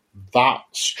that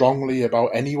strongly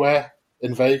about anywhere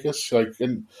in Vegas. Like,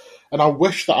 and I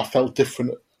wish that I felt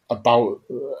different about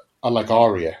like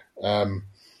Aria,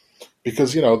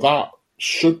 because that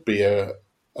should be a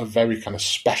very kind of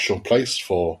special place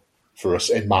for us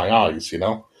in my eyes.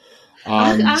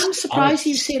 I'm surprised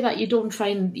you say that you don't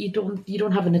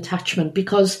have an attachment,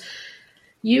 because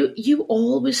you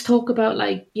always talk about,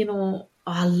 like,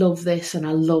 I love this and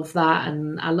I love that,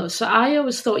 and I love. So I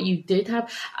always thought you did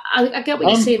have. I get what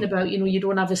you're saying about, you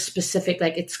don't have a specific,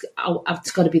 like, it's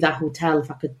got to be that hotel if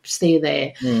I could stay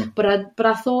there. mm, But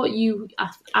I thought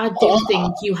I do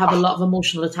think you have a lot of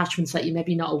emotional attachments that you're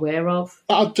maybe not aware of.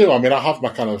 I do. I mean, I have my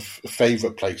kind of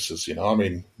favourite places, I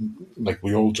mean, like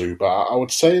we all do. But I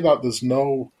would say that there's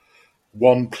no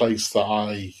one place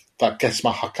that gets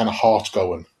my kind of heart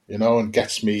going, and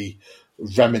gets me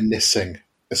reminiscing,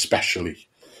 especially.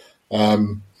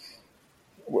 Um,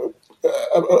 uh,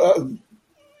 uh,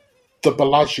 the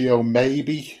Bellagio,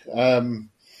 maybe,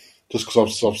 just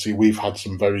because obviously we've had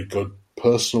some very good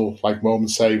personal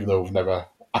moments there, even though we've never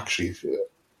actually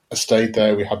stayed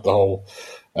there. We had the whole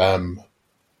um,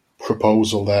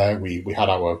 proposal there. We had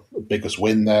our biggest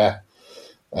win there.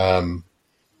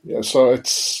 So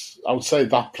I would say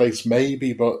that place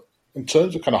maybe, but in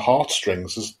terms of kind of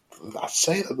heartstrings, I'd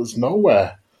say that there's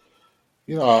nowhere.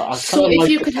 I kind So of if like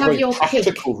you it could for have very your pick,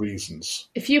 practical reasons.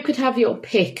 if you could have your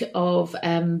pick of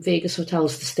Vegas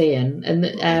hotels to stay in, and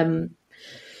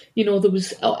there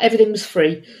was everything was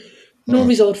free, no Mm.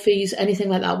 resort fees, anything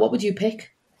like that, what would you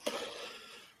pick?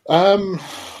 Um,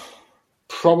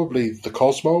 Probably the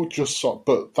Cosmo,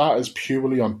 but that is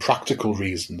purely on practical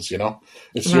reasons.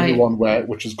 It's the only Right. one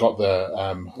which has got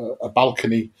a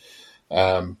balcony.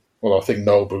 Well, I think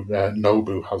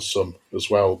Nobu has some as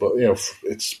well, but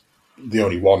it's the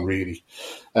only one really.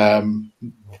 Um,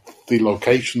 the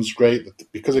location's great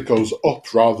because it goes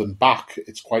up rather than back.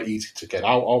 It's quite easy to get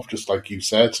out of, just like you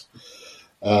said.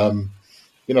 Um,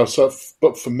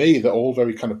 but for me, they're all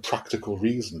very kind of practical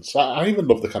reasons. I even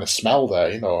love the kind of smell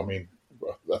there. I mean,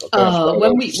 I don't know, it's one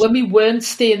of those. When we weren't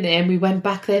staying there and we went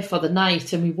back there for the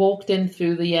night and we walked in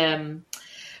through the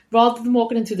rather than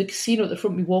walking into the casino at the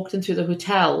front, we walked into the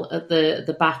hotel at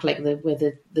the back, like where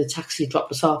the taxi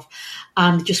dropped us off,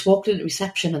 and just walked into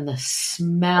reception, and the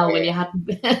smell when you had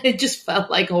it just felt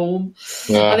like home.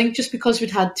 I Yeah. think just because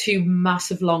we'd had two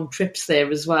massive long trips there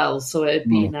as well, so it had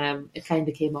been it kind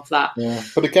of came off that. Yeah,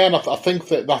 but again, I think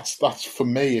that's for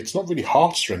me. It's not really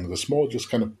heartstrings. It's more just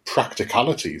kind of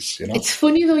practicalities. It's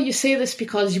funny though you say this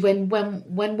because when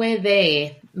we're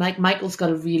there, like Michael's got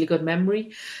a really good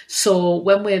memory. So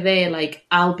when we're there, like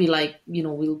I'll be like,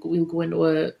 we'll go into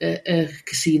a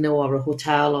casino or a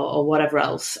hotel or whatever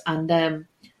else, and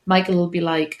Michael will be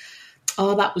like,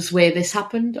 "Oh, that was where this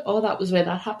happened. Oh, that was where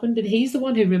that happened," and he's the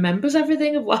one who remembers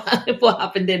everything of what what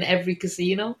happened in every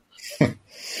casino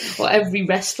or every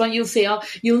restaurant. You'll say, "Oh,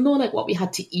 you'll know like what we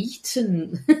had to eat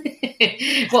and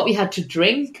what we had to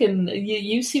drink," and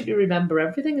you seem to remember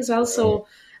everything as well. So.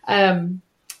 Um,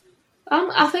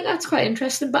 I think that's quite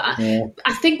interesting, but Yeah.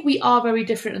 I think we are very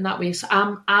different in that way. So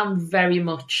I'm very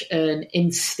much an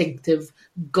instinctive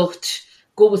gut,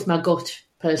 go with my gut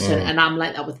person, Mm. and I'm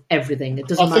like that with everything. It I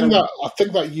doesn't think matter. that I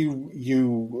think that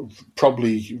you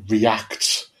probably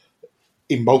react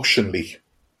emotionally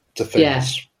to Yeah,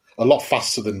 things a lot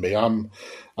faster than me. I'm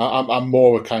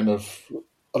more a kind of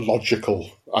a logical.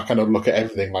 I kind of look at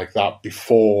everything like that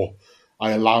before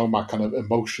I allow my kind of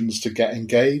emotions to get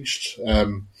engaged.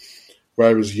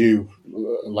 Whereas you,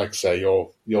 like say,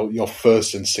 your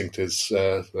first instinct is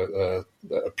a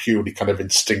purely kind of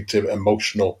instinctive,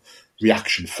 emotional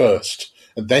reaction first,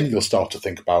 and then you'll start to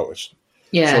think about it. So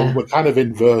yeah. we're kind of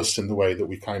inverse in the way that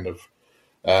we kind of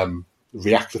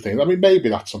react to things. I mean, maybe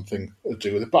that's something to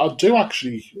do with it, but I do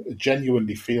actually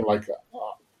genuinely feel like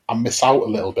I miss out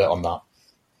a little bit on that.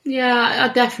 Yeah,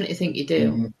 I definitely think you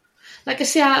do. Mm. Like I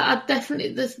say, I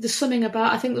definitely there's something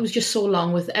about. I think there was just so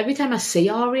long with every time I see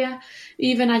Aria,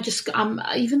 even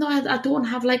though I don't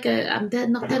have like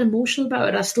not that emotional about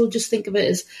it. I still just think of it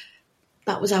as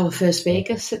that was our first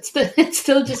Vegas. It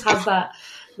still just has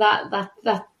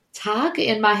that tag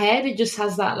in my head. It just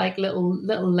has that like little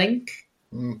link.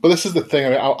 But this is the thing. I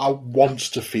mean, I want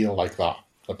to feel like that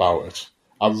about it.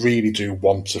 I really do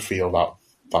want to feel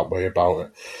that way about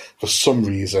it. For some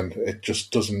reason, it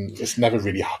just doesn't. It's never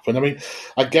really happened. I mean,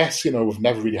 I guess we've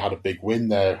never really had a big win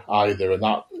there either, and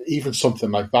that even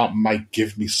something like that might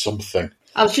give me something.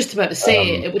 I was just about to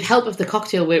say Um, it would help if the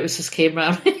cocktail waitresses came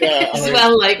round yeah, as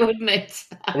well, like wouldn't it?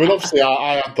 obviously,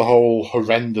 I had the whole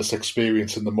horrendous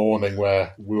experience in the morning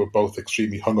where we were both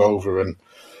extremely hungover,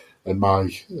 and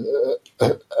my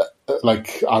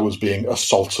like I was being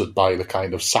assaulted by the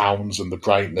kind of sounds and the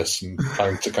brightness and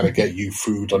trying to kind of get you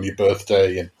food on your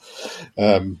birthday.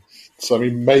 And so, I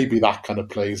mean, maybe that kind of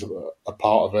plays a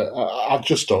part of it. I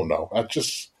just don't know.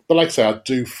 But like I say, I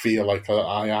do feel like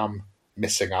I am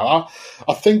missing out.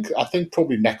 I think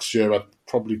probably next year I'd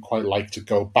probably quite like to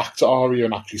go back to Aria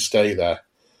and actually stay there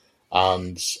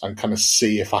and kind of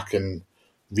see if I can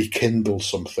rekindle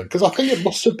something, because I think it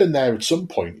must have been there at some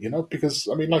point, because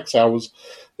I mean, like I say,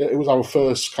 it was our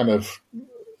first kind of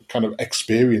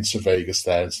experience of Vegas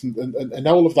there, and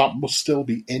all of that must still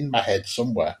be in my head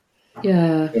somewhere.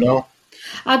 Yeah.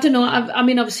 I don't know. I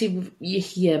mean, obviously, you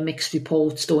hear mixed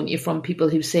reports, don't you, from people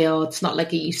who say, "Oh, it's not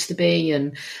like it used to be,"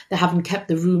 and they haven't kept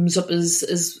the rooms up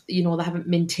as they haven't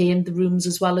maintained the rooms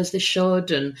as well as they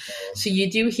should, and so you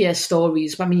do hear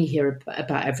stories. I mean, you hear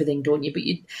about everything, don't you? But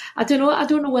I don't know. I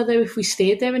don't know whether if we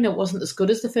stayed there and it wasn't as good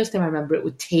as the first time, I remember, it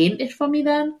would taint it for me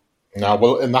then. No,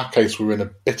 well, in that case, we're in a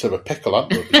bit of a pickle,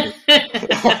 aren't we? Because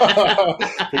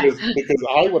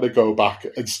I want to go back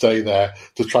and stay there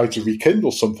to try to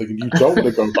rekindle something, and you don't want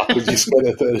to go back because you're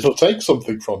scared that it'll take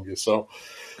something from you. So,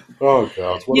 oh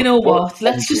God! You know what?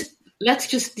 Let's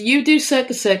just you do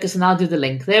Circus, and I'll do the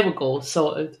link. There we go,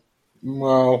 sorted.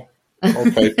 Well.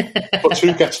 Okay, but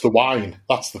who gets the wine?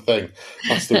 That's the thing.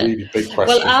 That's the really big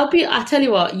question. Well, I tell you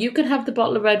what, you can have the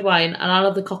bottle of red wine, and I'll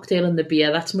have the cocktail and the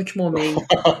beer. That's much more me.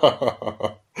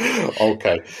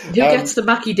 Okay. Who gets the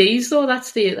Mackie D's though?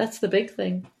 That's the big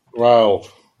thing. Well,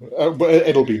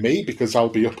 it'll be me because I'll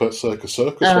be up at Circus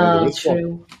when there is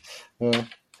true. one.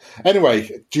 Anyway,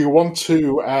 do you want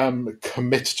to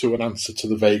commit to an answer to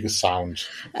the Vegas sound?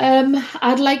 I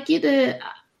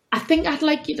think I'd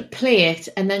like you to play it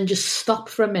and then just stop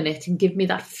for a minute and give me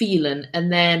that feeling, and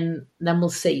then we'll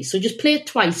see. So just play it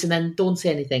twice and then don't say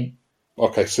anything.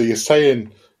 Okay, so you're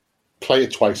saying play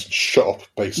it twice and shut up,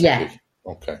 basically. Yeah.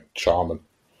 Okay, charming.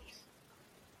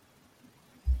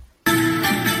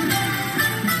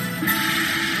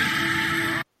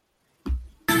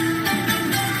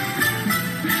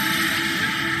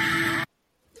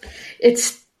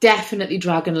 It's definitely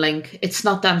Dragon Link. It's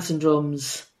not Dancing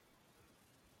Drums.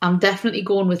 I'm definitely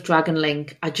going with Dragon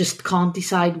Link. I just can't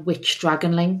decide which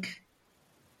Dragon Link.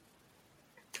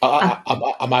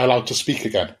 Am I allowed to speak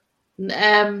again?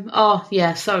 Oh,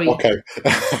 yeah, sorry. Okay.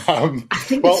 I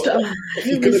think if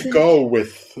you're going to go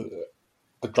with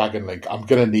the Dragon Link, I'm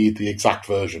going to need the exact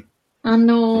version. I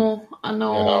know.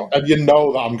 And you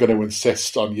know that I'm going to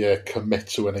insist on you commit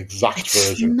to an exact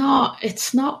version.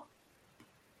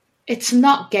 It's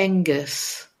not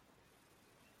Genghis.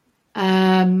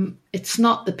 It's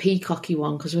not the Peacocky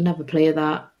one because we never play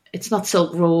that. It's not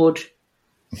Silk Road.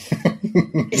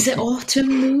 Is it Autumn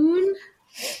Moon?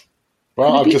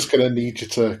 Well, I'm just going to need you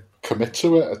to commit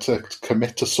to it, to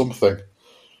commit to something.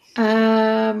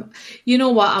 You know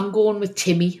what? I'm going with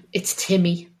Timmy. It's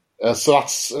Timmy. So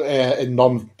that's in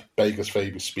non-Vegas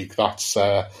Vegas speak. That's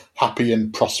Happy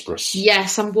and Prosperous.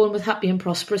 Yes, I'm going with Happy and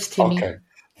Prosperous, Timmy. Okay,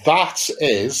 that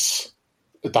is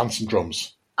Dancing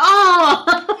Drums. Oh,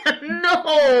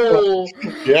 no.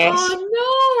 Yes. Oh,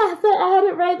 no. I thought I had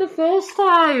it right the first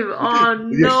time. Oh,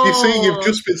 no. You see, you've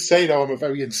just been saying, I'm a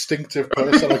very instinctive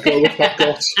person. I go with my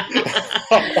gut.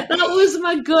 That was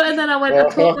my gut, and then I went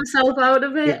and talked myself out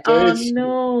of it. Oh,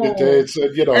 no. You did.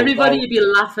 And, everybody would be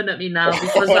laughing at me now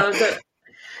because I was like,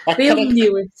 they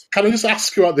knew it. Can I just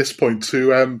ask you at this point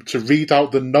to read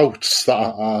out the notes that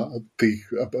are the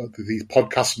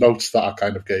podcast notes that I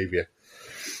kind of gave you?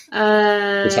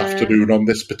 This afternoon on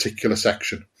this particular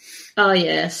section. Oh,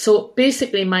 yeah. So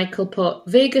basically, Michael put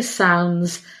Vegas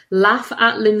sounds, laugh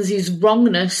at Lindsay's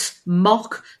wrongness,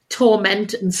 mock,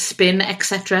 torment, and spin,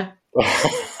 etc.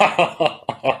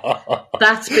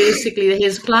 That's basically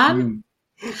his plan.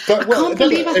 But,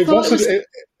 it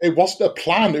wasn't a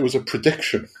plan, it was a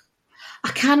prediction. I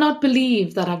cannot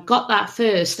believe that I got that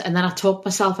first and then I talked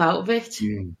myself out of it.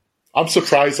 I'm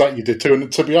surprised that you did too.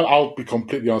 And to be honest, I'll be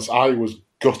completely honest, I was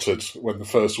gutted when the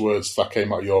first words that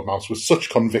came out of your mouth with such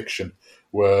conviction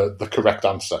were the correct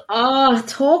answer. Oh, I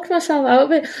talked myself out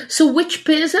of it. So which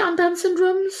bit is it on Dancing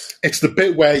Drums? It's the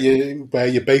bit where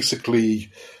you're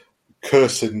basically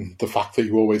cursing the fact that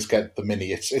you always get the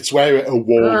mini. It's where it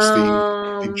awards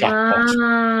the jackpot.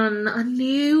 Man, I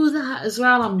knew that as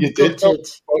well. I'm you gutted.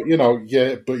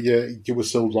 Did, but you were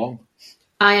still wrong.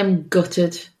 I am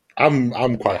gutted.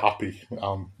 I'm quite happy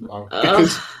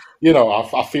because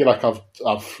I feel like I've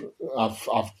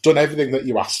done everything that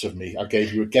you asked of me. I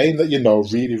gave you a game that you know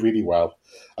really, really well.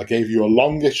 I gave you a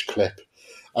longish clip.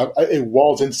 It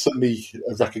was instantly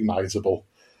recognisable,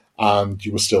 and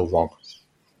you were still wrong.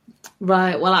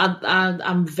 Right. Well,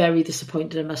 I'm very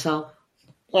disappointed in myself.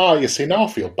 Oh, you see, now I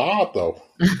feel bad though.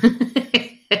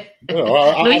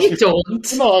 No, you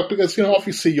don't. No, because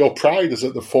obviously your pride is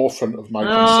at the forefront of my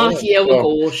concern. Oh, here we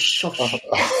go. Shush.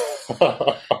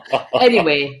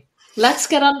 Anyway, let's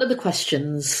get on to the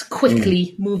questions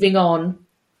quickly. Moving on.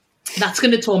 That's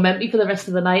going to torment me for the rest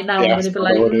of the night. Now yes, I'm going to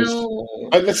be like, no.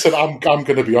 Listen, I'm going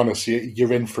to be honest.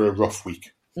 You're in for a rough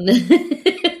week.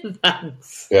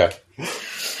 Thanks. Yeah.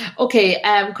 Okay,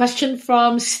 question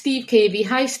from Steve Cavey.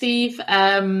 Hi, Steve.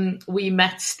 We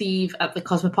met Steve at the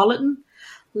Cosmopolitan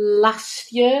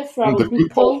last year for our And the group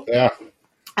group poll, poll. yeah.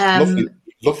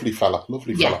 Lovely fella.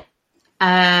 Yeah.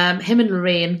 Him and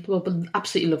Lorraine were an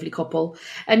absolutely lovely couple.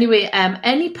 Anyway,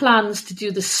 any plans to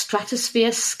do the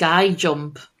Stratosphere sky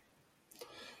jump?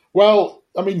 Well,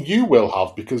 I mean, you will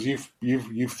have, because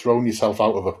you've thrown yourself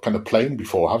out of a kind of plane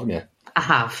before, haven't you? I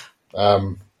have.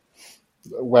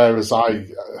 Whereas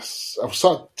you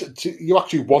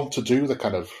actually want to do the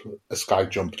kind of a sky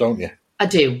jump, don't you? I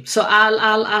do. So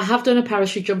I have done a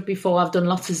parachute jump before. I've done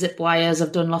lots of zip wires.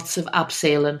 I've done lots of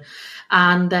abseiling,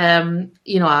 and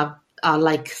I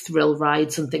like thrill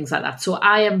rides and things like that. So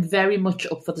I am very much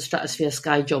up for the Stratosphere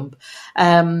sky jump.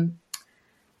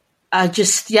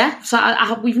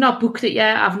 So we've not booked it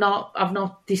yet. I've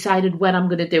not decided when I'm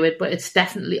going to do it, but it's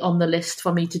definitely on the list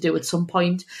for me to do at some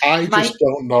point. I just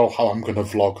don't know how I'm going to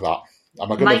vlog that.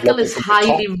 Michael is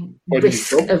highly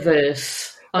risk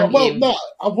averse. No,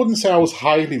 I wouldn't say I was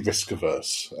highly risk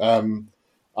averse. I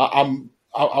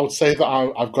would say that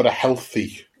I've got a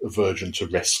healthy aversion to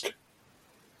risk.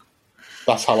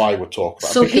 That's how I would talk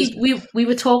about it. So we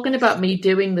were talking about me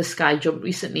doing the sky jump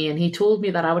recently, and he told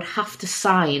me that I would have to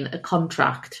sign a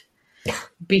contract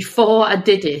before I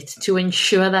did it to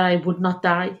ensure that I would not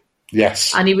die.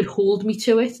 Yes. And he would hold me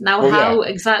to it. Now, how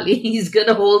exactly he's going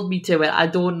to hold me to it, I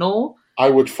don't know. I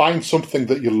would find something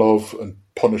that you love and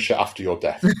punish it after your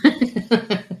death.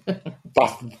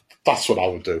 That's what I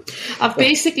would do.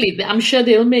 I'm sure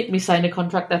they'll make me sign a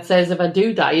contract that says if I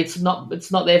do die, it's not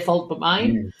their fault but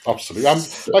mine. Absolutely. I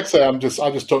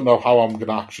just don't know how I'm going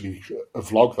to actually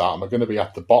vlog that. Am I going to be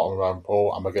at the bottom,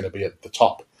 or am I going to be at the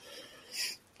top?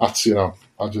 That's, you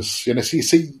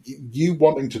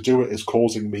wanting to do it is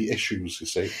causing me issues, you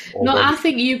see. Already. No, I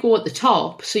think you go at the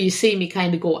top, so you see me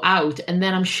kind of go out, and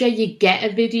then I'm sure you get a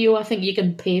video. I think you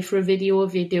can pay for a video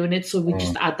if you're doing it, so we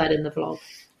just add that in the vlog.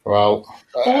 Well,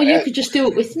 or you could just do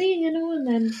it with me, and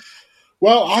then.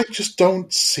 Well, I just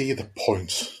don't see the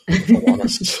point, if I'm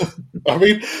honest. I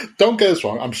mean, don't get us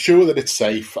wrong. I'm sure that it's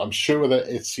safe. I'm sure that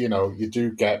it's, you do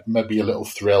get maybe a little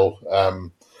thrill,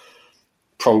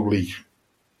 probably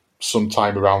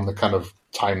sometime around the kind of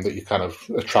time that your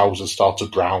trousers start to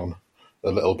brown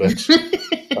a little bit.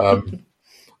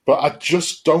 But I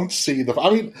just don't see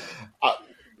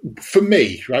for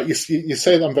me, right? You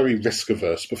say that I'm very risk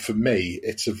averse, but for me,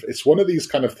 it's one of these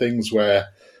kind of things where,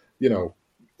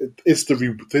 is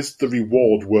the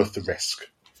reward worth the risk?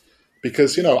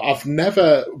 Because I've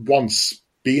never once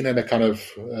been in a kind of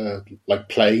like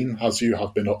plane, as you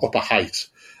have been, up a height,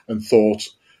 and thought,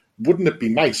 wouldn't it be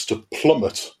nice to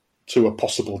plummet to a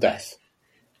possible death?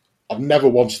 I've never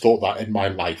once thought that in my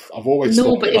life. I've always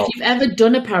thought, but if you've ever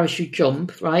done a parachute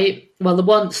jump, right?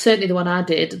 Well, certainly the one I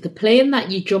did, the plane that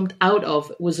you jumped out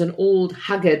of was an old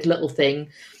haggard little thing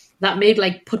that made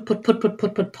like put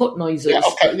noises. Yeah,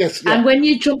 okay, yes, yeah. And when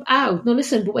you jump out,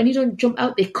 but when you don't jump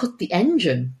out, they cut the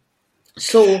engine.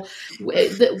 So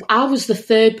I was the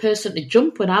third person to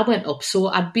jump when I went up. So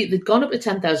they'd gone up to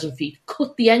 10,000 feet,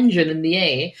 cut the engine in the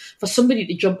air for somebody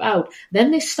to jump out.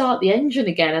 Then they start the engine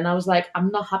again. And I was like,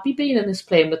 I'm not happy being in this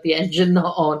plane with the engine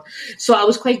not on. So I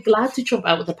was quite glad to jump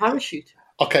out with a parachute.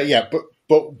 Okay, yeah,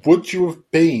 but would you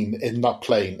have been in that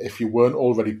plane if you weren't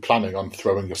already planning on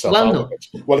throwing yourself out of it?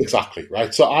 Well, exactly,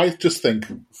 right? So I just think,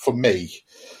 for me,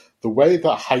 the way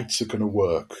that heights are going to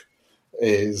work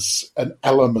is an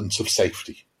element of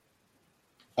safety.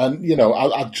 And,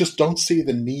 I just don't see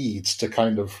the need to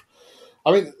kind of...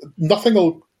 I mean,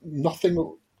 the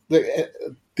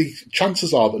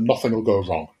chances are that nothing will go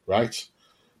wrong, right?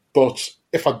 But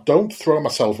if I don't throw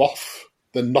myself off,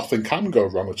 then nothing can go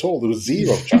wrong at all. There was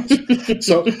zero chance.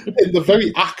 So in the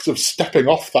very act of stepping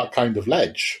off that kind of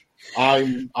ledge,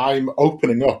 I'm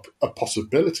opening up a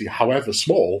possibility, however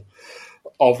small,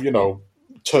 of,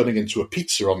 turning into a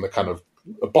pizza on the kind of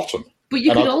bottom. But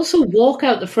you could also walk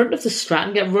out the front of the Strat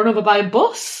and get run over by a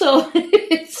bus. So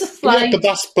it's just like...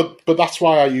 Yeah, but that's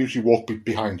why I usually walk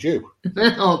behind you.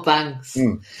 Oh, thanks.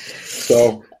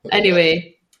 So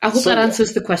anyway, I hope that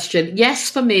answers the question. Yes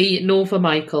for me, no for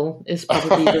Michael is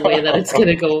probably the way that it's going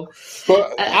to go.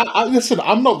 But listen,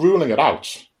 I'm not ruling it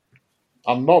out.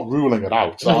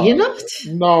 Well, you're not?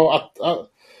 No,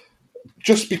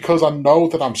 just because I know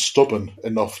that I'm stubborn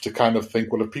enough to kind of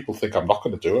think, well, if people think I'm not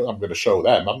going to do it, I'm going to show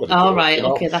them. I'm going to do it. Right,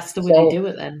 okay, that's the way to do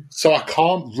it then. So I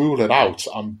can't rule it out.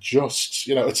 I'm just,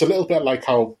 it's a little bit like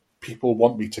how people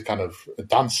want me to kind of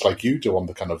dance like you do on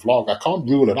the kind of vlog. I can't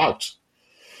rule it out.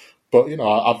 But,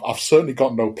 I've certainly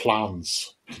got no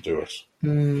plans to do it.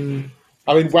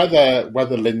 I mean,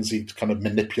 whether Lindsay kind of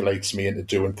manipulates me into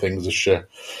doing things as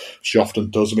she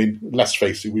often does. I mean, let's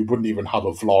face it, we wouldn't even have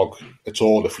a vlog at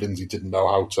all if Lindsay didn't know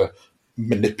how to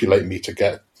manipulate me to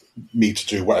get me to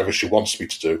do whatever she wants me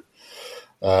to do.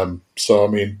 So, I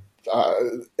mean,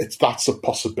 that's a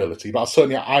possibility, but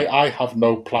certainly I have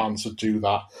no plans to do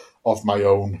that of my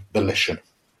own volition,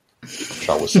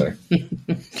 shall we say.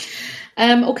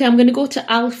 Okay, I'm going to go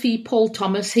to Alfie Paul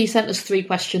Thomas. He sent us 3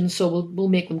 questions, so we'll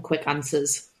make them quick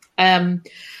answers.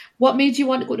 What made you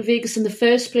want to go to Vegas in the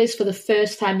first place for the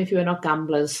first time if you were not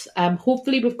gamblers?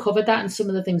 Hopefully we've covered that in some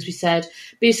of the things we said.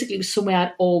 Basically, it was somewhere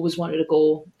I'd always wanted to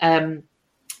go.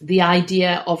 The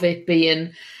idea of it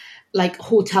being like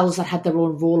hotels that had their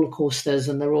own roller coasters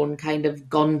and their own kind of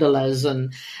gondolas,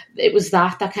 and it was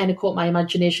that kind of caught my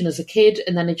imagination as a kid,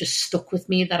 and then it just stuck with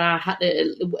me that I had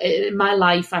to, in my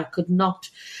life I could not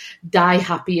die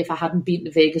happy if I hadn't been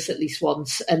to Vegas at least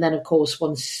once. And then of course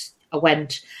once I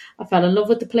went, I fell in love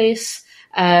with the place,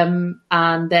 and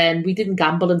then we didn't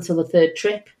gamble until the 3rd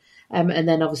trip. And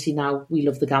then obviously now we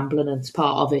love the gambling and it's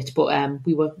part of it. But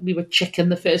we were chicken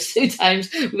the first 2 times.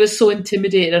 We were so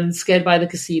intimidated and scared by the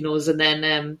casinos. And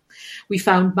then we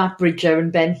found Matt Bridger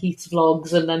and Ben Heath's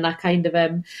vlogs, and then that kind of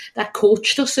that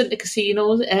coached us into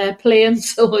casinos playing.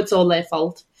 So it's all their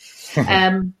fault.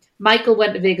 Michael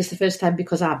went to Vegas the first time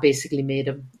because I basically made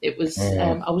him. It was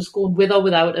I was going with or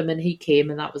without him, and he came,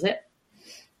 and that was it.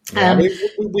 Yeah, I mean,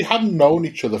 we hadn't known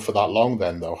each other for that long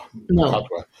then, though. No. Had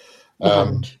we?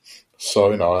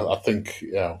 So, I think,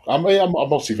 I mean, I'm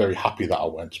obviously very happy that I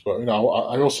went, but,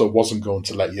 I also wasn't going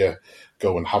to let you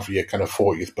go and have your kind of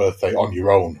 40th birthday on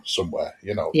your own somewhere,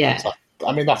 Yeah.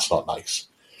 I mean, that's not nice.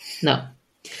 No.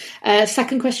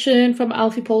 Second question from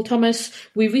Alfie Paul Thomas.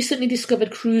 We recently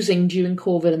discovered cruising during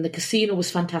COVID and the casino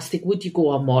was fantastic. Would you go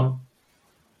on one?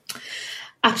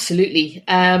 Absolutely.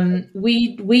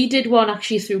 We did one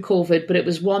actually through COVID, but it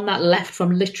was one that left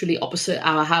from literally opposite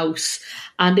our house,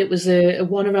 and it was a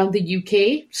one around the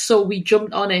UK. So we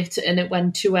jumped on it, and it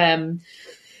went to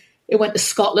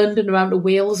Scotland and around to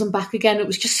Wales and back again. It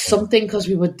was just something because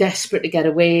we were desperate to get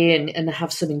away and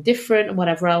have something different and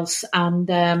whatever else. And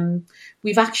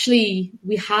we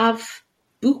have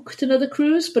booked another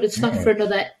cruise, but it's not for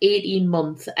another 18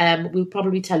 months. We'll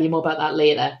probably tell you more about that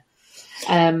later.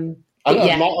 A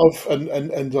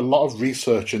lot of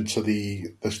research into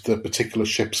the particular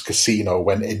ship's casino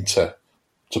went into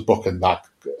booking that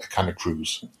kind of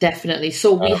cruise. Definitely.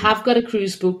 So we have got a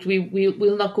cruise booked.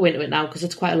 We'll not go into it now because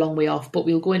it's quite a long way off, but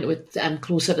we'll go into it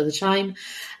closer to the time.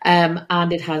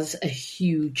 And it has a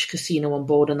huge casino on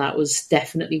board, and that was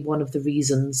definitely one of the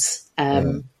reasons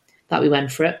that we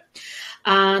went for it.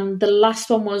 And the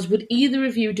last one was, would either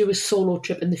of you do a solo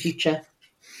trip in the future?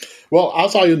 Well,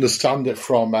 as I understand it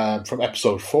from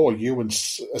episode 4, you and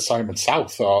Simon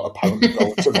South are apparently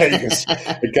going to Vegas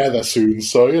together soon.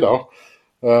 So,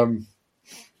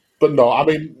 but no, I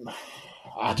mean,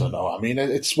 I don't know. I mean,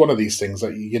 it's one of these things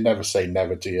that you never say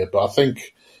never, do you? But I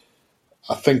think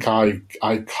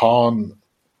I can't.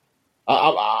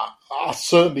 I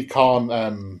certainly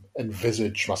can't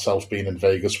envisage myself being in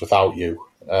Vegas without you.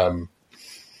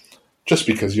 Just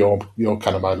because you're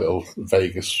kind of my little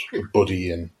Vegas buddy,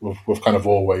 and we've kind of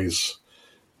always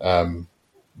done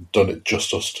it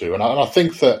just us two. And I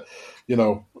think that,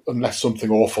 unless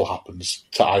something awful happens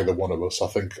to either one of us, I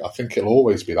think it'll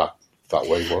always be that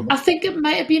way, won't it? I think it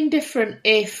might have been different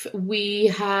if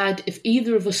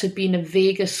either of us had been a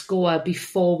Vegas goer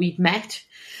before we'd met.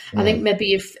 I think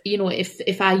maybe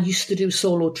if I used to do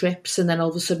solo trips and then all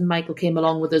of a sudden Michael came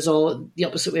along with us, or the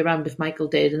opposite way around if Michael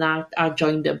did and I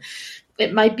joined him,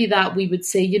 it might be that we would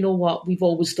say, you know what, we've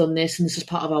always done this and this is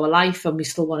part of our life and we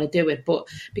still want to do it. But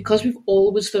because we've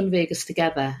always done Vegas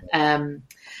together, and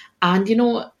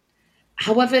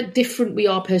however different we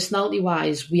are personality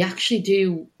wise, we actually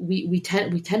do we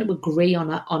tend to agree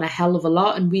on a hell of a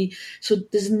lot, and so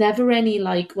there's never any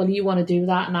like, well, you want to do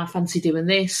that and I fancy doing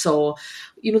this, or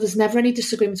there's never any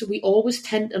disagreements. We always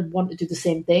tend to want to do the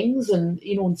same things and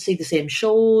and see the same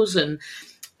shows, and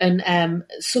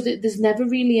so there's never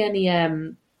really any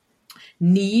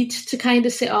need to kind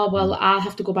of say, oh, well, I'll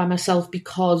have to go by myself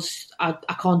because I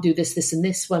can't do this and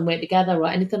this when we're together or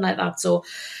anything like that. So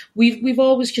we've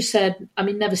always just said, I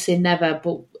mean, never say never,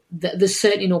 but there's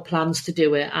certainly no plans to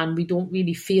do it. And we don't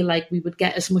really feel like we would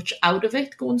get as much out of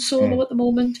it going solo at the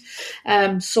moment.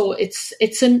 So it's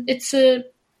a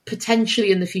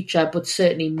potentially in the future, but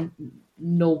certainly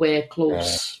nowhere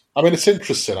close. I mean, it's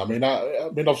interesting. I mean,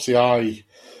 obviously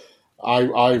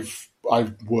I've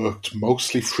worked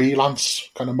mostly freelance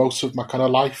kind of most of my kind of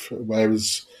life,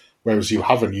 whereas whereas you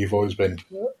haven't. You've always been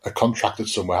contracted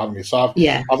somewhere, haven't you? So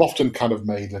I've often kind of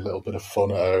made a little bit of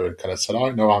fun at her and kind of said,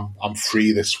 "Oh no, I'm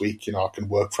free this week. I can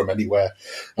work from anywhere,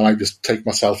 and I just take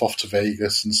myself off to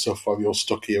Vegas and stuff while you're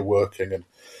stuck here working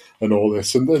and all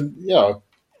this." And then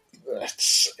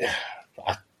it's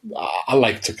I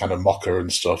like to kind of mock her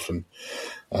and stuff and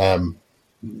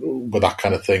with that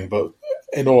kind of thing. But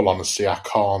in all honesty, I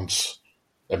can't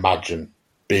imagine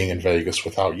being in Vegas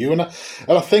without you. And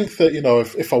I think that,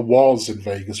 if I was in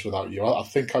Vegas without you, I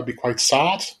think I'd be quite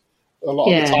sad a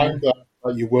lot of the time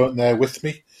that you weren't there with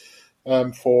me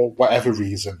for whatever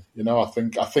reason. I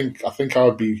think I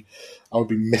would be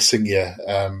missing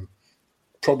you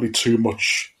probably too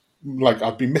much. Like,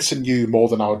 I'd be missing you more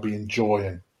than I would be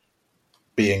enjoying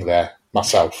being there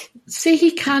myself. See,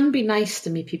 he can be nice to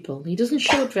me, people. He doesn't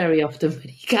show it very often, but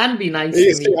he can be nice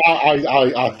to me.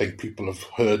 I think people have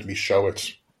heard me show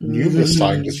it numerous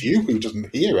times. It's you who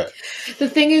doesn't hear it. The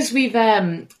thing is, we've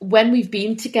when we've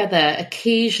been together,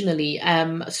 occasionally,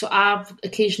 so I've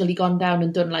occasionally gone down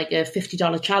and done like a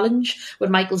 $50 challenge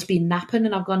when Michael's been napping,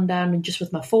 and I've gone down and just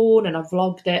with my phone and I've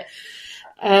vlogged it.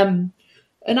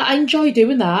 And I enjoy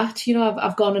doing that.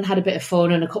 I've gone and had a bit of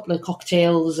fun and a couple of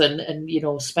cocktails and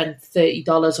spent $30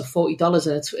 or $40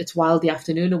 and it's whiled the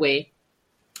afternoon away.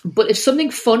 But if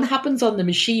something fun happens on the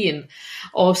machine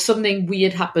or something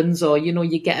weird happens or,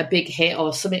 you get a big hit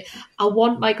or something, I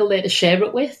want Michael there to share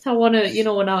it with. I want to,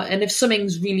 and if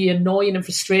something's really annoying and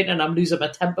frustrating and I'm losing my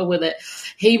temper with it,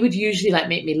 he would usually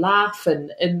make me laugh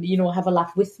and have a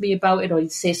laugh with me about it, or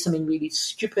he'd say something really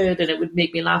stupid and it would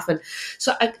make me laugh. And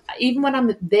so even when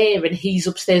I'm there and he's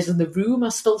upstairs in the room, I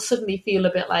still suddenly feel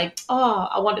a bit like,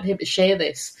 I wanted him to share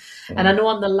this. And I know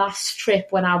on the last trip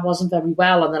when I wasn't very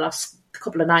well, on the last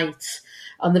couple of nights,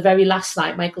 on the very last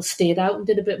night, Michael stayed out and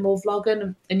did a bit more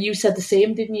vlogging, and you said the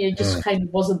same, didn't you? It just kind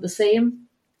of wasn't the same.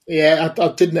 Yeah, I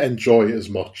didn't enjoy it as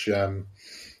much,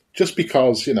 just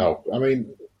because I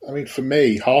mean, for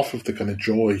me, half of the kind of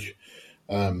joy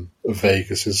of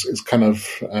Vegas is kind of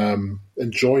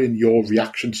enjoying your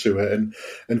reaction to it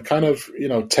and kind of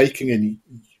taking in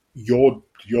your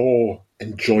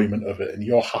enjoyment of it and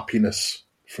your happiness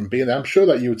from being there. I'm sure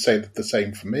that you would say the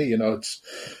same for me.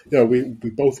 We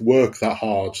both work that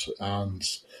hard and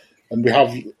we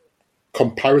have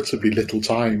comparatively little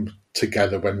time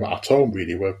together when we're at home.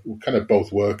 Really, we're kind of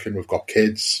both working. We've got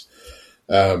kids,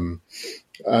 and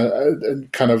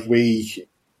kind of we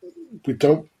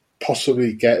don't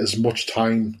possibly get as much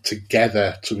time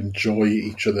together to enjoy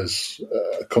each other's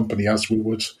company as we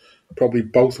would probably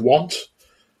both want.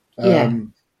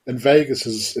 And Vegas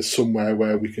is somewhere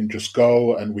where we can just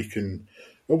go and we can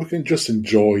just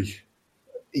enjoy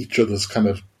each other's kind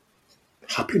of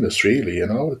happiness. Really,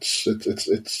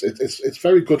 it's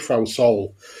very good for our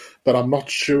soul. But I'm not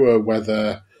sure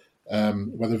whether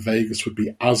Vegas would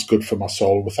be as good for my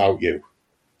soul without you.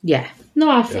 Yeah,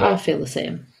 no, I feel the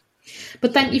same.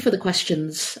 But thank you for the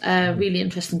questions. Really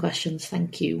interesting questions.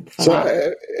 Thank you for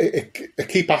that. I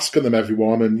keep asking them,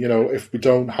 everyone, and if we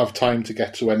don't have time to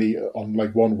get to any on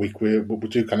like 1 week, we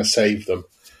do kind of save them,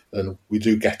 and we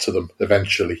do get to them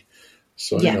eventually.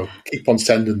 So keep on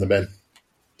sending them in.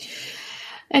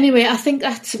 Anyway, I think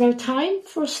that's about time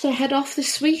for us to head off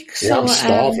this week. Yeah, so, I'm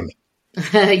starving.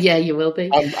 Yeah, you will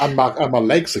be. And my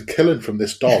legs are killing from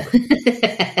this dog.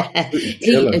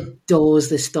 He adores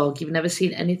this dog. You've never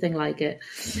seen anything like it.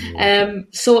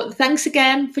 So thanks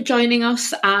again for joining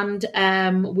us, and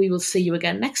we will see you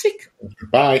again next week.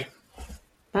 Bye.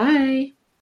 Bye.